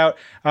check that out.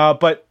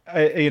 But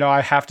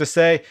I have to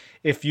say,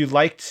 if you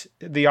liked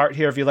the art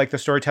here, if you like the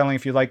storytelling,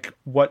 if you like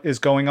what is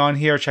going on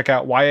here, check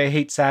out Why I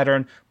Hate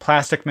Saturn,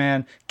 Plastic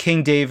Man,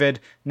 King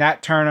David,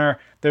 Nat Turner.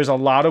 There's a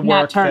lot of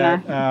work.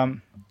 Nat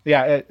Turner.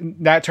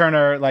 Nat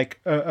Turner, like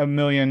a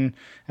million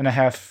and a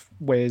half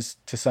ways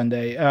to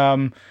Sunday.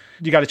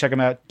 You got to check him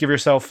out. Give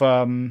yourself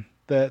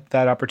that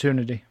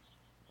opportunity.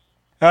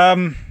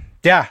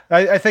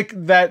 I think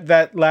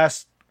that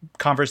last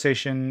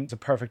conversation is a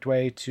perfect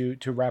way to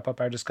wrap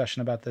up our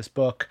discussion about this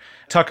book.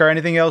 Tucker,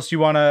 anything else you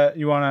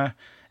wanna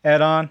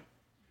add on?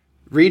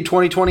 Read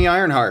 2020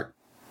 Ironheart.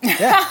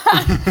 Yeah.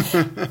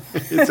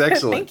 It's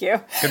excellent. Thank you.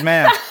 Good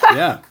man.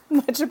 Yeah.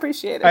 Much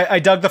appreciated. I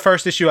dug the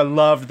first issue. I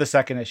loved the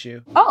second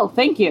issue. Oh,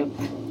 thank you.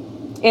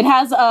 It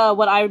has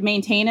what I would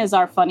maintain is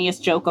our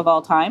funniest joke of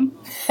all time.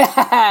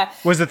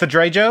 Was it the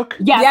Dre joke?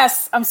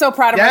 Yes. I'm so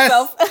proud of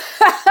myself.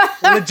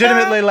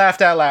 Legitimately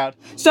laughed out loud.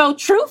 So,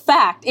 true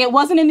fact, it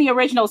wasn't in the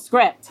original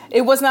script.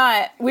 It was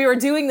not. We were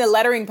doing the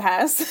lettering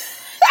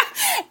pass.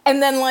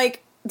 And then,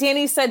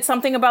 Danny said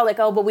something about,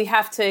 but we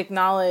have to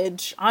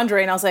acknowledge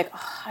Andre. And I was like,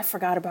 I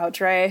forgot about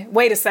Dre.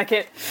 Wait a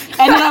second.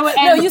 And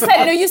then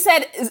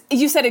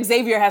you said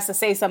Xavier has to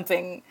say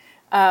something.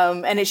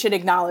 And it should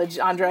acknowledge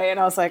Andre. And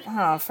I was like,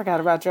 I forgot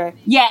about Dre.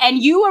 Yeah,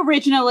 and you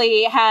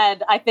originally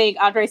had, I think,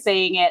 Andre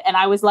saying it, and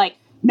I was like,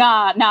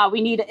 nah,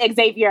 we need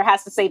Xavier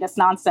has to say this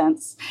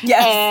nonsense.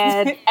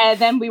 Yes. And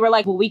then we were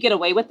like, will we get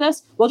away with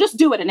this? We'll just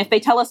do it. And if they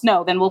tell us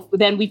no,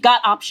 then we've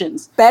got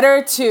options.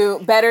 Better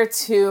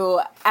to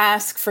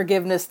ask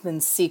forgiveness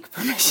than seek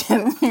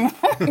permission.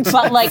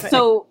 But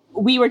so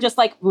we were just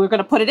like, we're going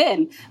to put it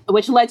in,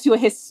 which led to a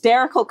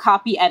hysterical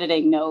copy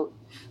editing note.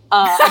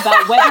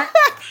 About whether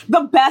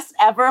the best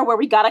ever, where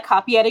we got a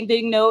copy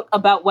editing note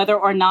about whether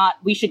or not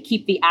we should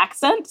keep the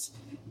accent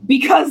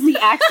because the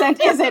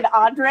accent is in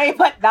Andre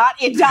but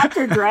not in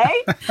Dr. Dre,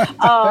 and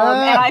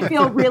I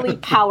feel really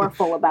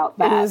powerful about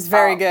that. It was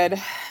very good.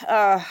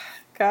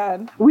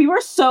 God, we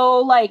were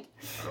so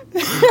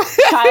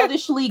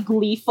childishly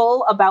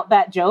gleeful about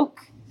that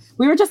joke.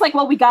 We were just like,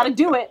 well, we got to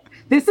do it.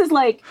 This is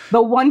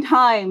the one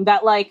time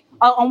that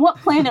on what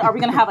planet are we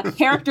going to have a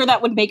character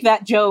that would make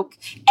that joke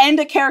and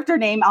a character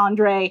named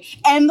Andre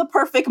and the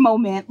perfect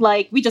moment?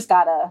 We just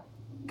gotta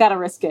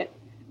risk it.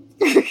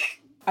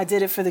 I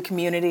did it for the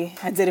community.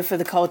 I did it for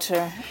the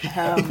culture.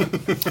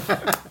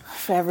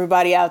 For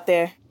everybody out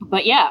there.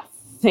 But yeah,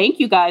 thank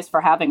you guys for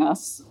having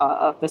us.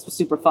 This was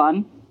super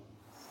fun.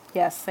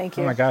 Yes, thank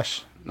you. Oh my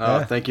gosh.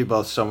 Thank you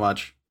both so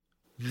much.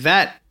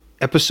 That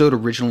episode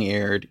originally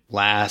aired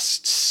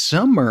last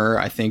summer,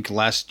 I think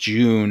last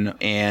June,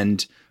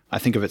 and I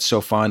think of it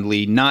so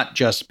fondly, not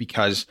just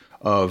because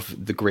of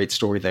the great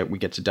story that we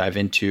get to dive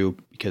into,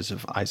 because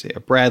of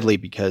Isaiah Bradley,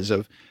 because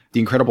of the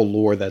incredible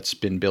lore that's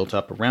been built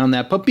up around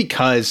that, but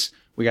because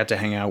we got to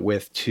hang out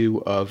with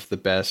two of the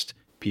best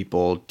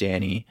people,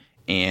 Danny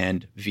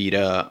and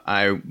Vita.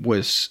 I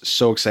was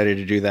so excited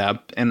to do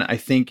that. And I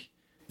think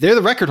they're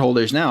the record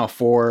holders now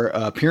for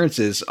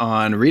appearances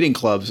on reading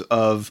clubs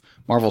of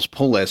Marvel's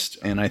Pull List.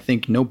 And I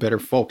think no better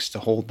folks to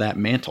hold that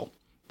mantle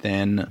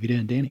than Vita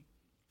and Danny.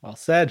 Well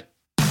said.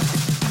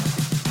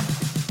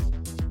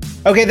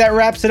 Okay, that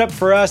wraps it up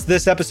for us.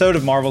 This episode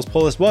of Marvel's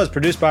Pull List was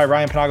produced by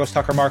Ryan Penagos,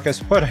 Tucker Marcus,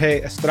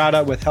 Jorge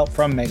Estrada, with help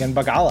from Megan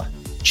Bagala.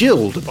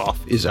 Jill DeBoff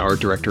is our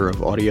director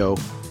of audio.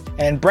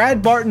 And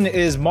Brad Barton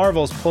is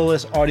Marvel's Pull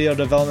List audio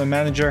development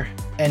manager,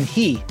 and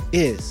he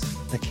is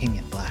the King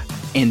in Black.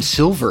 And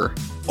Silver.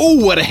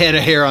 Oh, what a head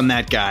of hair on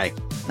that guy.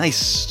 Nice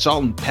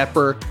salt and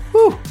pepper.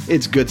 Whew,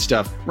 it's good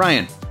stuff.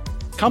 Ryan,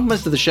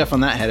 compliments to the chef on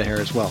that head of hair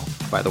as well,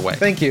 by the way.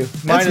 Thank you.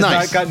 Mine has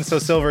nice. not gotten so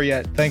silver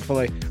yet,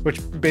 thankfully, which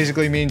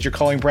basically means you're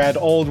calling Brad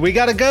old. We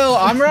gotta go.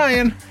 I'm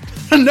Ryan.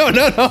 No,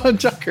 I'm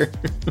Tucker.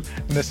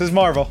 And this is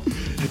Marvel.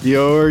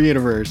 Your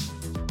universe.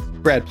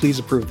 Brad, please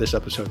approve this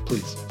episode,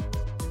 please.